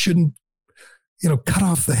say you shouldn't, cut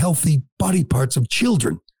off the healthy body parts of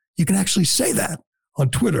children. You can actually say that on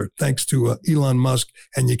Twitter, thanks to Elon Musk,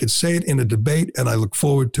 and you can say it in a debate, and I look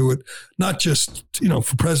forward to it, not just,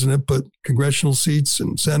 for president, but congressional seats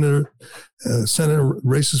and senator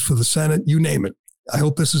races for the Senate, you name it. I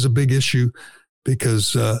hope this is a big issue,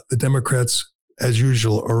 because the Democrats, as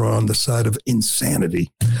usual, are on the side of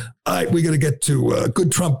insanity. All right, we got to get to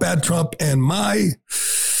good Trump, bad Trump, and my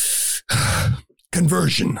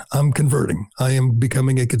conversion. I'm converting. I am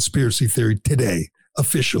becoming a conspiracy theory today,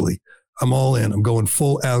 officially. I'm all in. I'm going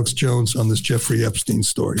full Alex Jones on this Jeffrey Epstein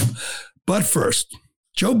story. But first,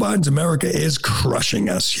 Joe Biden's America is crushing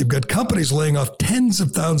us. You've got companies laying off tens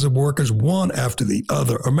of thousands of workers, one after the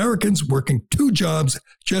other. Americans working 2 jobs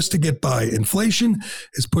just to get by. Inflation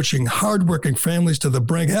is pushing hardworking families to the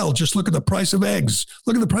brink. Hell, just look at the price of eggs.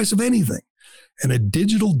 Look at the price of anything. And a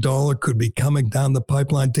digital dollar could be coming down the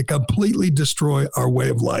pipeline to completely destroy our way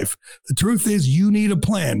of life. The truth is, you need a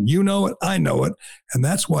plan. You know it. I know it. And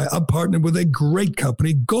that's why I'm partnered with a great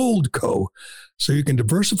company, Goldco. So you can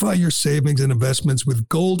diversify your savings and investments with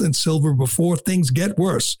gold and silver before things get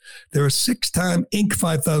worse. They're a 6-time Inc.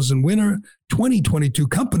 5000 winner, 2022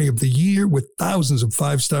 Company of the Year with thousands of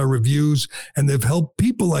 5-star reviews, and they've helped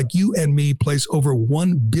people like you and me place over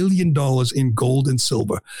 $1 billion in gold and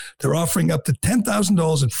silver. They're offering up to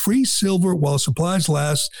 $10,000 in free silver while supplies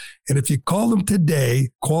last, and if you call them today,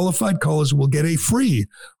 qualified callers will get a free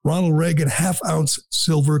Ronald Reagan half-ounce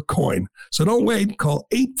silver coin. So don't wait. Call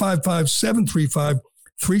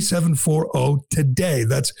 855-735-3740 today.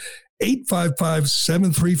 That's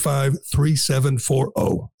 855-735-3740.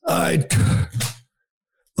 All right.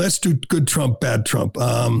 Let's do good Trump, bad Trump.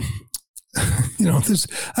 I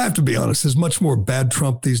have to be honest, there's much more bad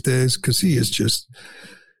Trump these days, because he is just,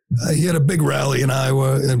 he had a big rally in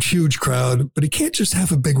Iowa and a huge crowd, but he can't just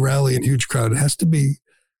have a big rally and huge crowd. It has to be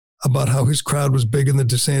about how his crowd was bigger than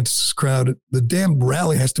DeSantis' crowd. The damn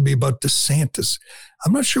rally has to be about DeSantis.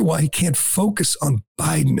 I'm not sure why he can't focus on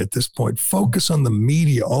Biden at this point. Focus on the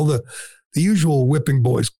media, all the usual whipping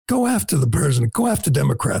boys. Go after the president. Go after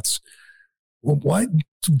Democrats. Well, why?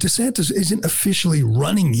 DeSantis isn't officially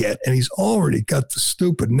running yet, and he's already got the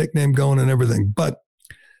stupid nickname going and everything. But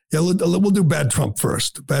yeah, we'll do bad Trump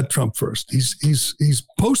first. Bad Trump first. He's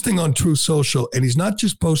posting on Truth Social, and he's not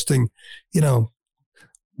just posting,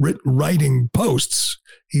 writing posts.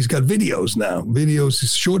 He's got videos now.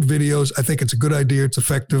 Short videos. I think it's a good idea. It's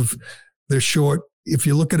effective. They're short. If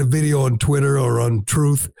you look at a video on Twitter or on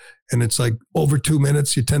Truth and it's like over 2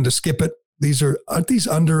 minutes, you tend to skip it. Aren't these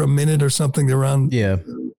under a minute or something? They're around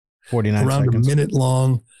 49 around seconds. A minute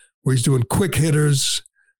long, where he's doing quick hitters.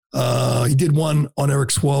 He did one on Eric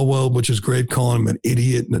Swalwell, which is great, calling him an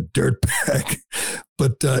idiot and a dirtbag.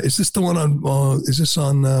 But is this the one on? Is this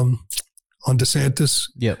on DeSantis?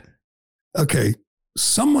 Yep. Okay.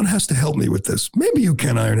 Someone has to help me with this. Maybe you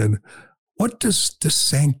can, Ironhead. What does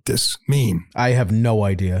DeSanctus mean? I have no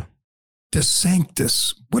idea.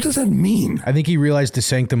 DeSanctus. What does that mean? I think he realized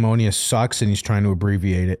DeSanctimonious sucks and he's trying to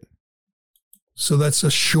abbreviate it. So that's a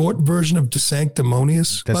short version of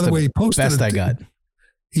DeSanctimonious? That's By the way, he posted best I got.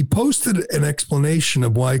 He posted an explanation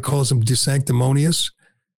of why he calls him desanctimonious.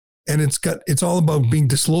 And it's all about being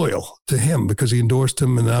disloyal to him because he endorsed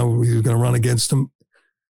him and now he's going to run against him.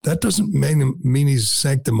 That doesn't mean he's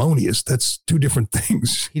sanctimonious. That's two different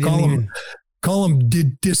things. Call him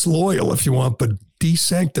disloyal if you want, but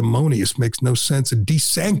desanctimonious makes no sense. And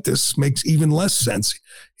desanctus makes even less sense.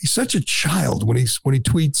 He's such a child when he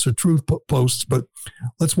tweets or truth posts. But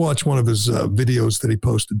let's watch one of his videos that he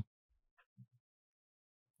posted.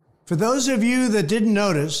 For those of you that didn't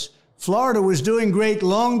notice, Florida was doing great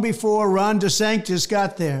long before Ron DeSantis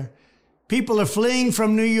got there. People are fleeing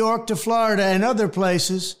from New York to Florida and other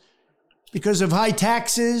places because of high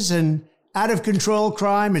taxes and out-of-control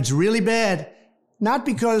crime. It's really bad. Not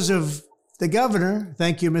because of the governor.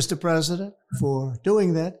 Thank you, Mr. President, for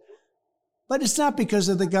doing that. But it's not because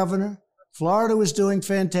of the governor. Florida was doing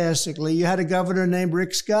fantastically. You had a governor named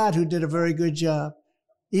Rick Scott who did a very good job.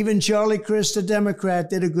 Even Charlie Crist, a Democrat,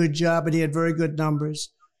 did a good job, and he had very good numbers.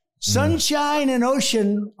 Sunshine and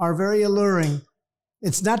ocean are very alluring.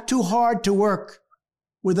 It's not too hard to work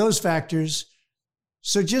with those factors.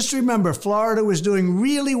 So just remember, Florida was doing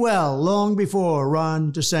really well long before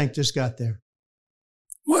Ron DeSantis got there.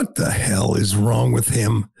 What the hell is wrong with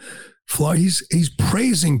him? He's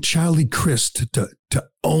praising Charlie Crist to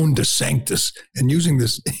own DeSantis and using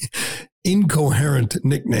this incoherent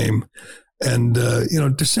nickname. And,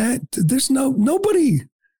 DeSantis, there's nobody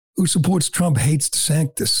who supports Trump hates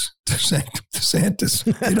DeSantis.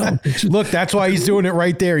 They don't. Look, that's why he's doing it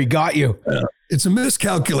right there. He got you. It's a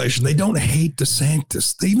miscalculation. They don't hate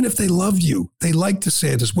DeSantis. Even if they love you, they like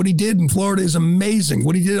DeSantis. What he did in Florida is amazing.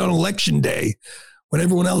 What he did on election day when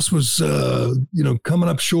everyone else was, coming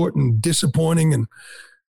up short and disappointing. And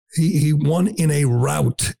he won in a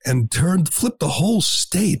rout and flipped the whole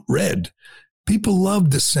state red. People love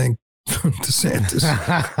DeSantis.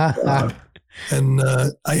 And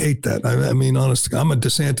I hate that. I mean, honestly, I'm a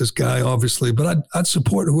DeSantis guy, obviously, but I'd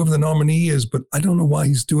support whoever the nominee is, but I don't know why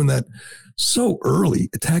he's doing that so early,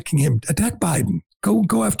 attacking him. Attack Biden.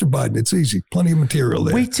 Go after Biden. It's easy. Plenty of material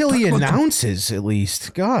there. Wait till he announces, at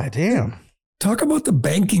least. God damn. Talk about the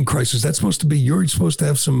banking crisis. That's supposed to be, you're supposed to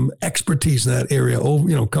have some expertise in that area.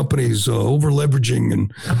 Companies over leveraging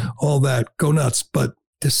and all that. Go nuts. But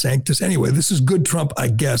DeSantis. Anyway, this is good Trump, I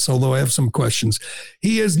guess, although I have some questions.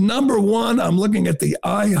 He is number one. I'm looking at the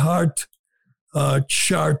iHeart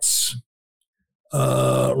charts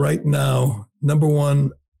right now. Number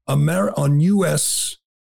one, on U.S.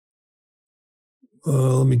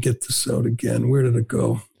 Let me get this out again. Where did it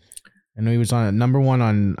go? I know he was on number one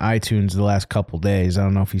on iTunes the last couple days. I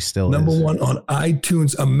don't know if he still number is. Number one on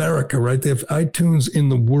iTunes America, right? They have iTunes in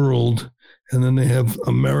the world, and then they have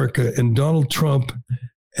America, and Donald Trump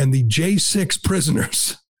and the J6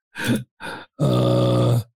 prisoners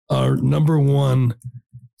are number one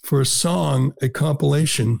for a song, a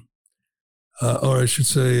compilation, or I should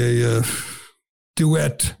say a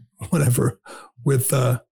duet, whatever, with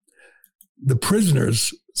the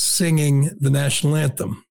prisoners singing the national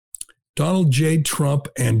anthem. Donald J. Trump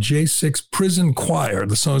and J6 Prison Choir.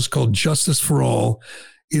 The song is called Justice for All.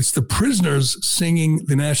 It's the prisoners singing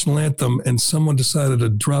the national anthem, and someone decided to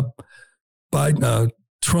drop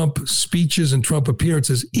Trump speeches and Trump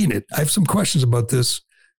appearances in it. I have some questions about this.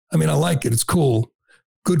 I mean, I like it. It's cool.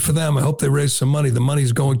 Good for them. I hope they raise some money. The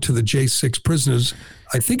money's going to the J6 prisoners.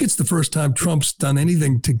 I think it's the first time Trump's done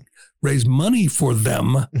anything to raise money for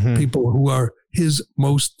them, people who are his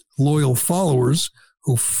most loyal followers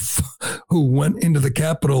who went into the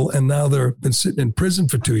Capitol and now they've been sitting in prison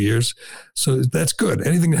for 2 years. So that's good.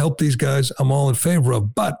 Anything to help these guys, I'm all in favor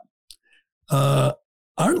of. But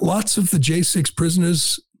aren't lots of the J6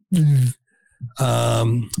 prisoners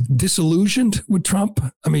disillusioned with Trump?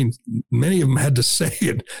 I mean, many of them had to say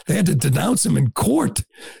it. They had to denounce him in court,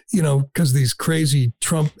 because these crazy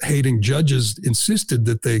Trump-hating judges insisted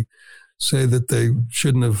that they say that they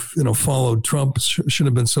shouldn't have, followed Trump, shouldn't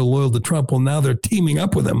have been so loyal to Trump. Well, now they're teaming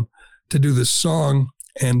up with him to do this song,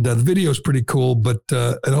 and the video is pretty cool, but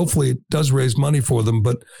and hopefully it does raise money for them.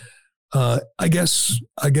 But I guess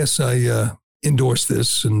I endorse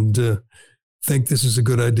this and think this is a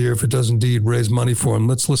good idea if it does indeed raise money for him.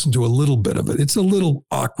 Let's listen to a little bit of it. It's a little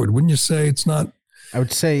awkward, wouldn't you say? It's not. I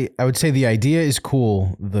would say the idea is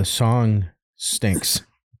cool. The song stinks.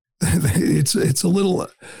 It's a little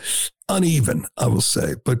uneven, I will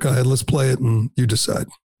say. But go ahead, let's play it and you decide.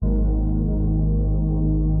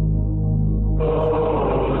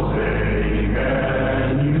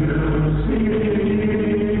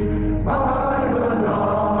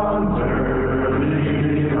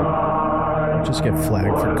 Just get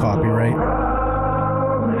flagged for copyright.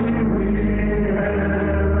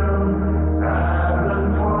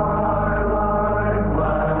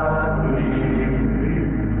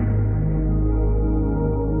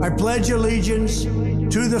 I pledge allegiance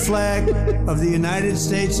to the flag of the United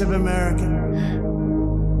States of America.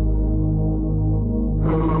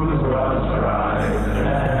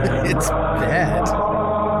 It's bad.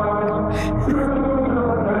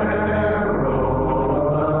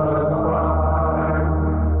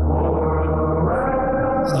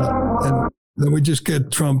 And then we just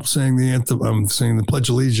get Trump saying the anthem, saying the Pledge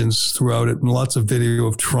of Allegiance throughout it, and lots of video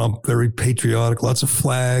of Trump, very patriotic, lots of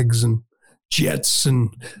flags and jets.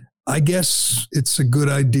 And I guess it's a good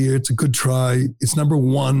idea. It's a good try. It's number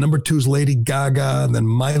one. Number two is Lady Gaga, and then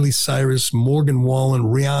Miley Cyrus, Morgan Wallen,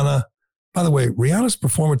 Rihanna. By the way, Rihanna's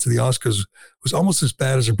performance at the Oscars was almost as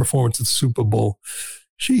bad as her performance at the Super Bowl.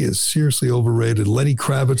 She is seriously overrated. Lenny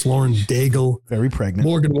Kravitz, Lauren Daigle. Very pregnant.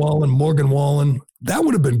 Morgan Wallen. That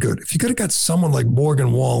would have been good. If you could have got someone like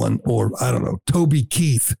Morgan Wallen or, I don't know, Toby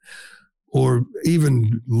Keith or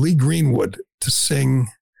even Lee Greenwood to sing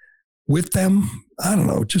with them, I don't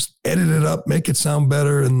know, just edit it up, make it sound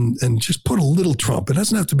better, and just put a little Trump. It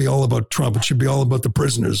doesn't have to be all about Trump. It should be all about the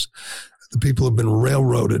prisoners, the people who have been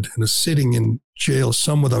railroaded and are sitting in jail,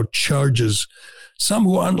 some without charges, some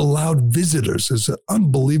who aren't allowed visitors. There's an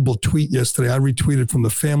unbelievable tweet yesterday I retweeted from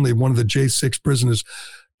the family of one of the J6 prisoners.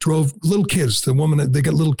 Drove little kids. The woman, they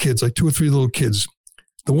got little kids, like 2 or 3 little kids.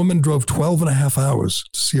 The woman drove 12 and a half hours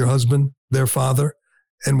to see her husband, their father,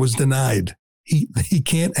 and was denied. He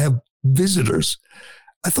can't have visitors.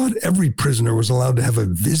 I thought every prisoner was allowed to have a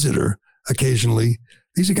visitor occasionally.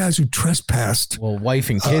 These are guys who trespassed. Well, wife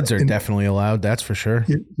and kids are definitely allowed. That's for sure.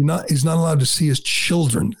 He's not allowed to see his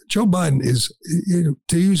children. Joe Biden is,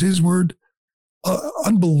 to use his word,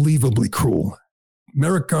 unbelievably cruel.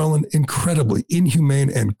 Merrick Garland, incredibly inhumane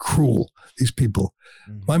and cruel, these people.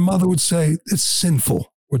 My mother would say it's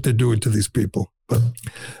sinful what they're doing to these people. But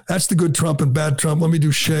that's the good Trump and bad Trump. Let me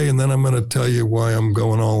do Shea, and then I'm going to tell you why I'm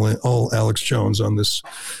going all Alex Jones on this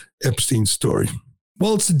Epstein story.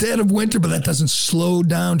 Well, it's the dead of winter, but that doesn't slow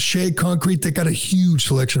down Shea Concrete. They got a huge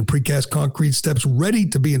selection of precast concrete steps ready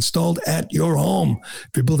to be installed at your home.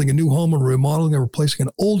 If you're building a new home or remodeling or replacing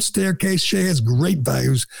an old staircase, Shea has great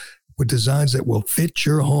values with designs that will fit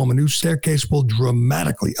your home. A new staircase will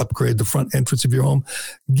dramatically upgrade the front entrance of your home,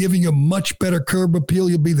 giving you much better curb appeal.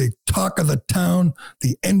 You'll be the talk of the town,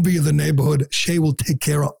 the envy of the neighborhood. Shea will take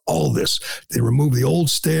care of all this. They remove the old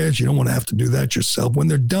stairs. You don't want to have to do that yourself. When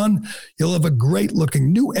they're done, you'll have a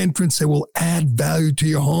great-looking new entrance that will add value to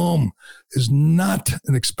your home. It's not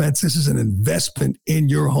an expense. This is an investment in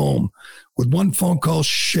your home. With one phone call,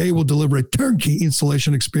 Shea will deliver a turnkey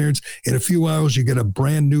installation experience. In a few hours, you get a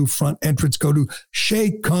brand new front entrance. Go to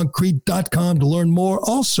SheaConcrete.com to learn more.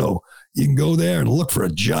 Also, you can go there and look for a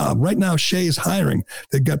job. Right now, Shea is hiring.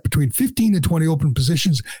 They've got between 15 and 20 open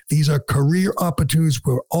positions. These are career opportunities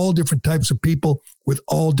for all different types of people with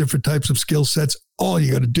all different types of skill sets. All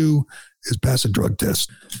you got to do is pass a drug test.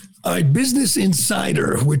 All right, Business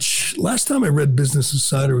Insider, which last time I read Business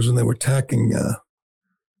Insider was when they were attacking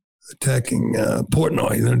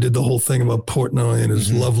Portnoy. Then did the whole thing about Portnoy and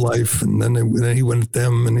his love life, and then he went at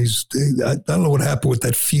them, and I don't know what happened with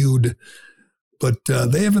that feud, but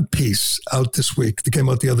they have a piece out this week that came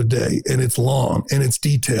out the other day, and it's long, and it's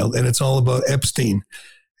detailed, and it's all about Epstein,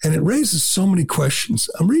 and it raises so many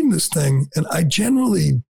questions. I'm reading this thing, and I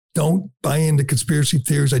generally don't buy into conspiracy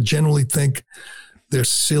theories. I generally think they're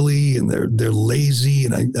silly and they're lazy.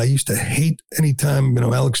 And I used to hate anytime,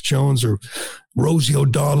 Alex Jones or Rosie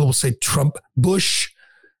O'Donnell will say Bush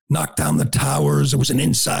knocked down the towers. It was an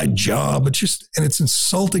inside job. It's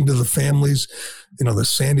insulting to the families, the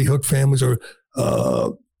Sandy Hook families or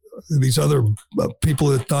these other people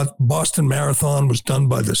that thought Boston Marathon was done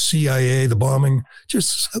by the CIA, the bombing.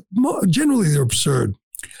 Just generally they're absurd.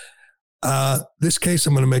 This case,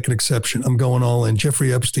 I'm going to make an exception. I'm going all in.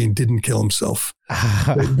 Jeffrey Epstein didn't kill himself.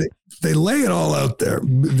 They lay it all out there.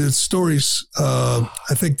 The stories, I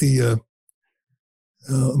think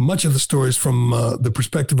much of the stories from the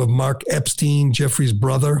perspective of Mark Epstein, Jeffrey's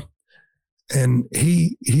brother, and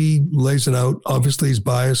he lays it out. Obviously, he's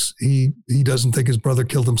biased. He doesn't think his brother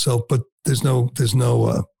killed himself, but there's no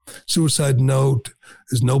suicide note.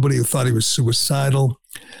 There's nobody who thought he was suicidal.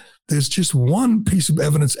 There's just one piece of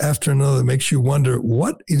evidence after another that makes you wonder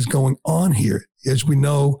what is going on here. As we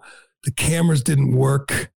know, the cameras didn't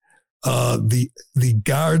work. The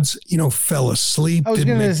guards, fell asleep. I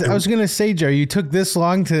was gonna say, Jerry, you took this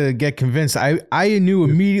long to get convinced. I knew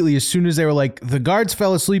immediately as soon as they were like, the guards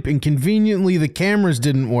fell asleep and conveniently the cameras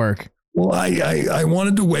didn't work. Well, I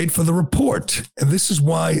wanted to wait for the report, and this is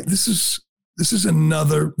why this is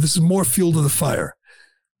more fuel to the fire.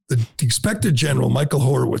 The Inspector General, Michael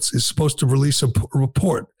Horowitz, is supposed to release a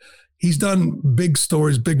report. He's done big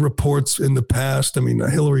stories, big reports in the past. I mean,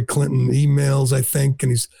 Hillary Clinton emails, I think,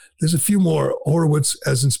 and there's a few more. Horowitz,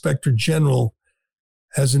 as Inspector General,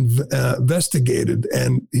 has investigated,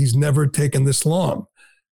 and he's never taken this long.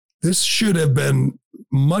 This should have been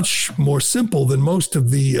much more simple than most of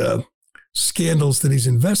the scandals that he's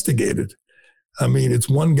investigated. I mean, it's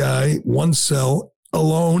one guy, one cell,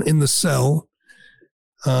 alone in the cell.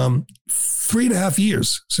 3.5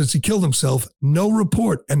 years since he killed himself, no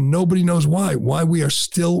report, and nobody knows why we are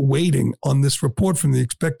still waiting on this report from the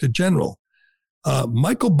Inspector General.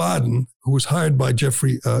 Michael Baden, who was hired by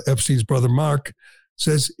Jeffrey Epstein's brother Mark,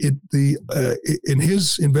 says in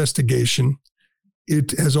his investigation,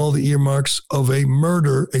 it has all the earmarks of a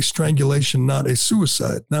murder, a strangulation, not a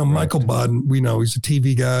suicide. Now, right. Michael Baden, we know he's a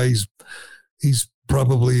TV guy. He's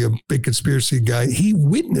probably a big conspiracy guy. He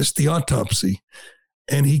witnessed the autopsy,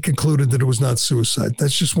 and he concluded that it was not suicide.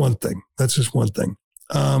 That's just one thing.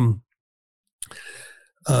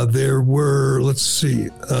 There were, let's see,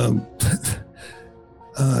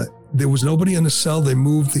 there was nobody in the cell. They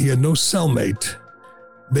moved. He had no cellmate.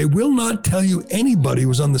 They will not tell you anybody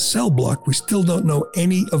was on the cell block. We still don't know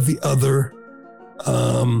any of the other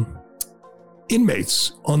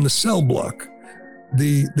inmates on the cell block.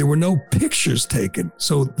 There were no pictures taken.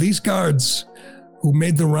 So these guards who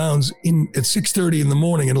made the rounds at 6:30 in the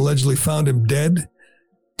morning and allegedly found him dead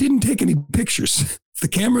didn't take any pictures. The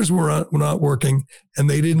cameras were not working, and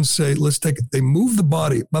they didn't say, let's take it. They moved the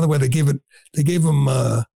body. By the way, they gave him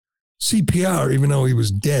CPR, even though he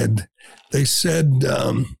was dead. They said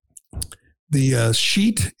the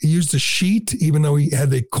sheet, he used a sheet, even though he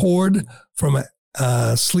had a cord from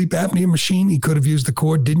a sleep apnea machine. He could have used the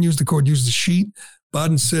cord, didn't use the cord, used the sheet.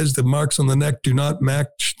 Baden says the marks on the neck do not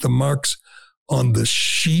match the marks on the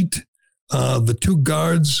sheet. The two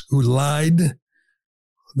guards who lied,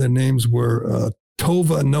 their names were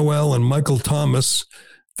Tova Noel and Michael Thomas.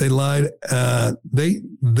 They lied.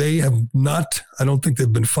 They have not, I don't think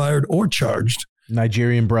they've been fired or charged.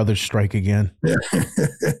 Nigerian brothers strike again. Yeah.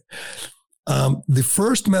 The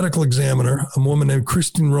first medical examiner, a woman named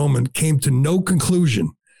Kristen Roman, came to no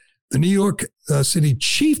conclusion. The New York City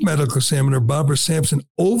chief medical examiner, Barbara Sampson,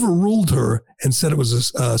 overruled her and said it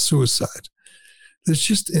was a suicide. There's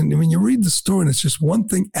just, and when you read the story, and it's just one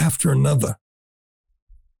thing after another.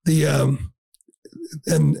 And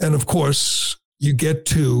of course, you get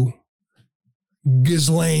to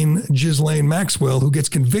Ghislaine Maxwell, who gets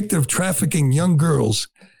convicted of trafficking young girls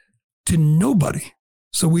to nobody.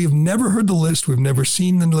 So we've never heard the list. We've never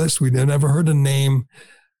seen the list. We've never heard a name.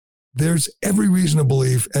 There's every reason to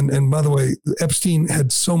believe. And by the way, Epstein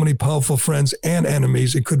had so many powerful friends and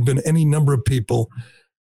enemies. It could have been any number of people.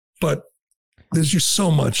 But there's just so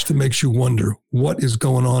much that makes you wonder, what is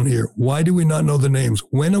going on here? Why do we not know the names?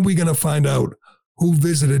 When are we going to find out who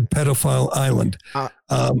visited Pedophile Island?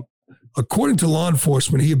 According to law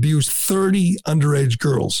enforcement, he abused 30 underage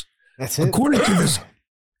girls. That's it. According to this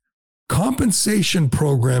compensation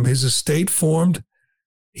program his estate formed,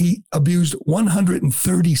 he abused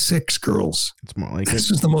 136 girls. It's more like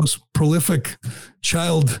this is the most prolific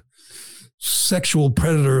child sexual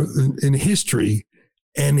predator in history.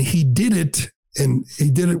 And he did it. And he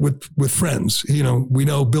did it with friends. You know, we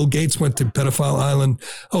know Bill Gates went to Pedophile Island,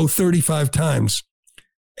 35 times.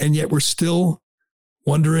 And yet we're still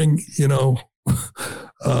wondering, Bill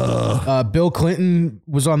Clinton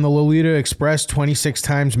was on the Lolita Express 26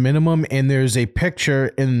 times minimum. And there's a picture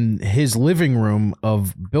in his living room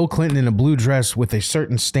of Bill Clinton in a blue dress with a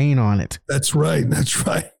certain stain on it. That's right.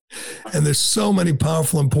 And there's so many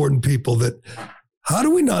powerful, important people that, how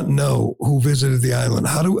do we not know who visited the island?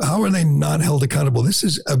 How are they not held accountable? This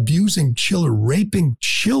is abusing children, raping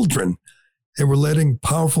children, and we're letting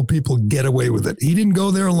powerful people get away with it. He didn't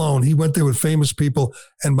go there alone. He went there with famous people.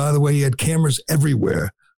 And by the way, he had cameras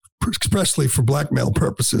everywhere, expressly for blackmail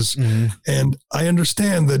purposes. Mm-hmm. And I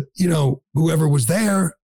understand that, whoever was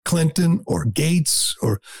there, Clinton or Gates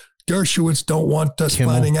or Dershowitz, don't want us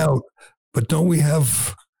finding out. But don't we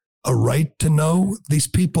have a right to know? These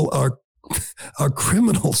people are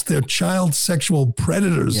criminals. They're child sexual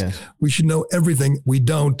predators. Yes. We should know everything. We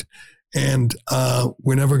don't. And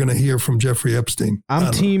we're never going to hear from Jeffrey Epstein.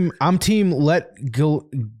 I'm team let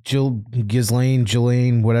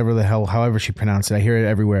Ghislaine, whatever the hell, however she pronounced it. I hear it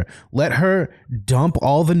everywhere. Let her dump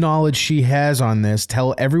all the knowledge she has on this,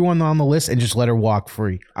 tell everyone on the list, and just let her walk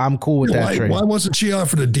free. I'm cool with that trade. Why wasn't she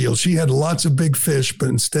offered a deal? She had lots of big fish, but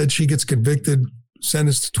instead she gets convicted,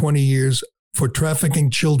 sentenced to 20 years for trafficking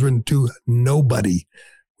children to nobody.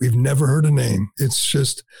 We've never heard a name. It's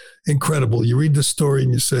just incredible. You read the story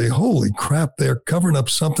and you say, holy crap, they're covering up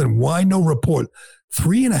something. Why no report?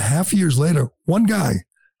 3.5 years later, one guy,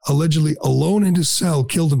 allegedly alone in his cell,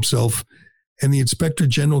 killed himself, and the inspector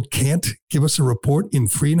general can't give us a report in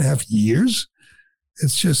 3.5 years?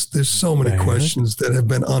 It's just, there's so many questions that have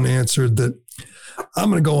been unanswered that I'm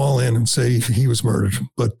going to go all in and say he was murdered.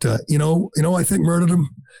 But, I think murdered him.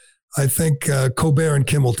 I think Colbert and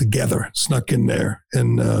Kimmel together snuck in there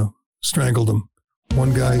and strangled him.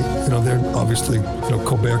 One guy, they're obviously,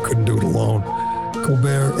 Colbert couldn't do it alone.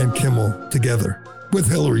 Colbert and Kimmel together with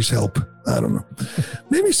Hillary's help. I don't know.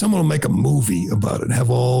 Maybe someone will make a movie about it.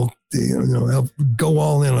 Have all, go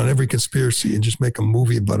all in on every conspiracy and just make a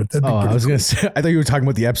movie about it. That'd be I was cool. going to say, I thought you were talking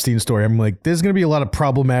about the Epstein story. I'm like, there's going to be a lot of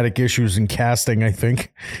problematic issues in casting, I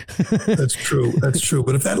think. That's true. That's true.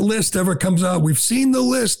 But if that list ever comes out, we've seen the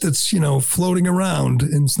list that's, floating around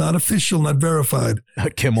and it's not official, not verified.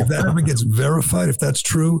 Kimmel. If that ever gets verified, if that's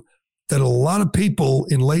true, that a lot of people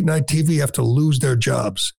in late night TV have to lose their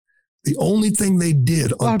jobs. The only thing they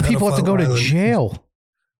did a lot of people have to go to jail.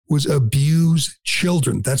 Was abuse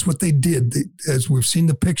children. That's what they did. As we've seen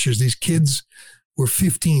the pictures, these kids were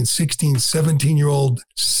 15, 16, 17-year-old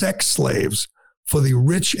sex slaves for the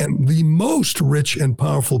rich and the most rich and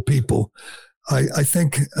powerful people. I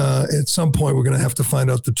think at some point we're going to have to find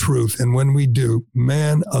out the truth. And when we do,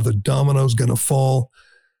 man, are the dominoes going to fall?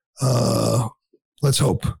 Let's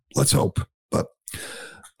hope. Let's hope. But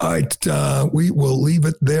all right, we will leave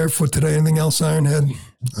it there for today. Anything else, Ironhead?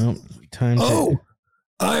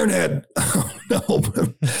 Ironhead. No.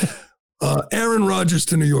 Aaron Rodgers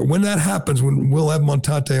to New York. When that happens, when we'll have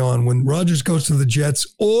Montante on, when Rodgers goes to the Jets,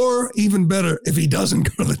 or even better, if he doesn't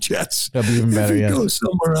go to the Jets. That'll be even better, if he goes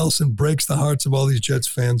somewhere else and breaks the hearts of all these Jets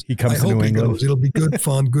fans. He comes to New England. It'll be good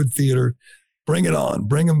fun, good theater. Bring it on.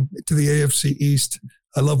 Bring him to the AFC East.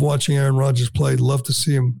 I love watching Aaron Rodgers play. Love to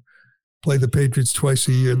see him play the Patriots twice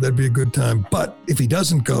a year. That'd be a good time. But if he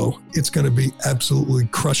doesn't go, it's going to be absolutely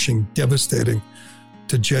crushing, devastating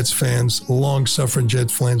to Jets fans, long-suffering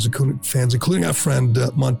Jets fans, including our friend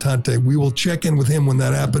Montante. We will check in with him when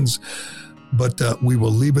that happens, but we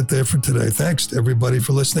will leave it there for today. Thanks to everybody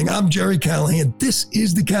for listening. I'm Gerry Callahan. This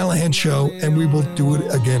is The Callahan Show, and we will do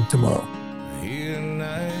it again tomorrow. Here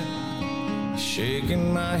tonight,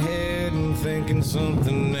 shaking my head and thinking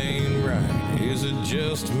something ain't right. Is it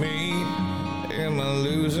just me? Am I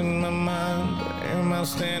losing my mind? Am I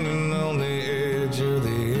standing on the edge of the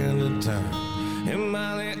end of time? Am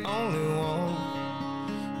I the only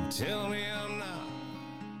one? Tell me I'm not.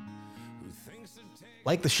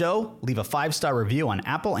 Like the show? Leave a 5-star review on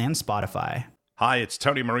Apple and Spotify. Hi, it's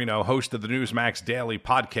Tony Marino, host of the Newsmax Daily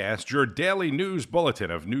Podcast, your daily news bulletin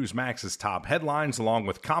of Newsmax's top headlines, along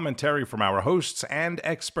with commentary from our hosts and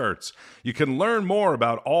experts. You can learn more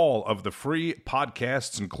about all of the free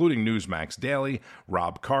podcasts, including Newsmax Daily,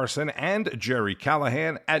 Rob Carson, and Gerry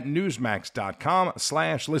Callahan at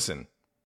newsmax.com/listen.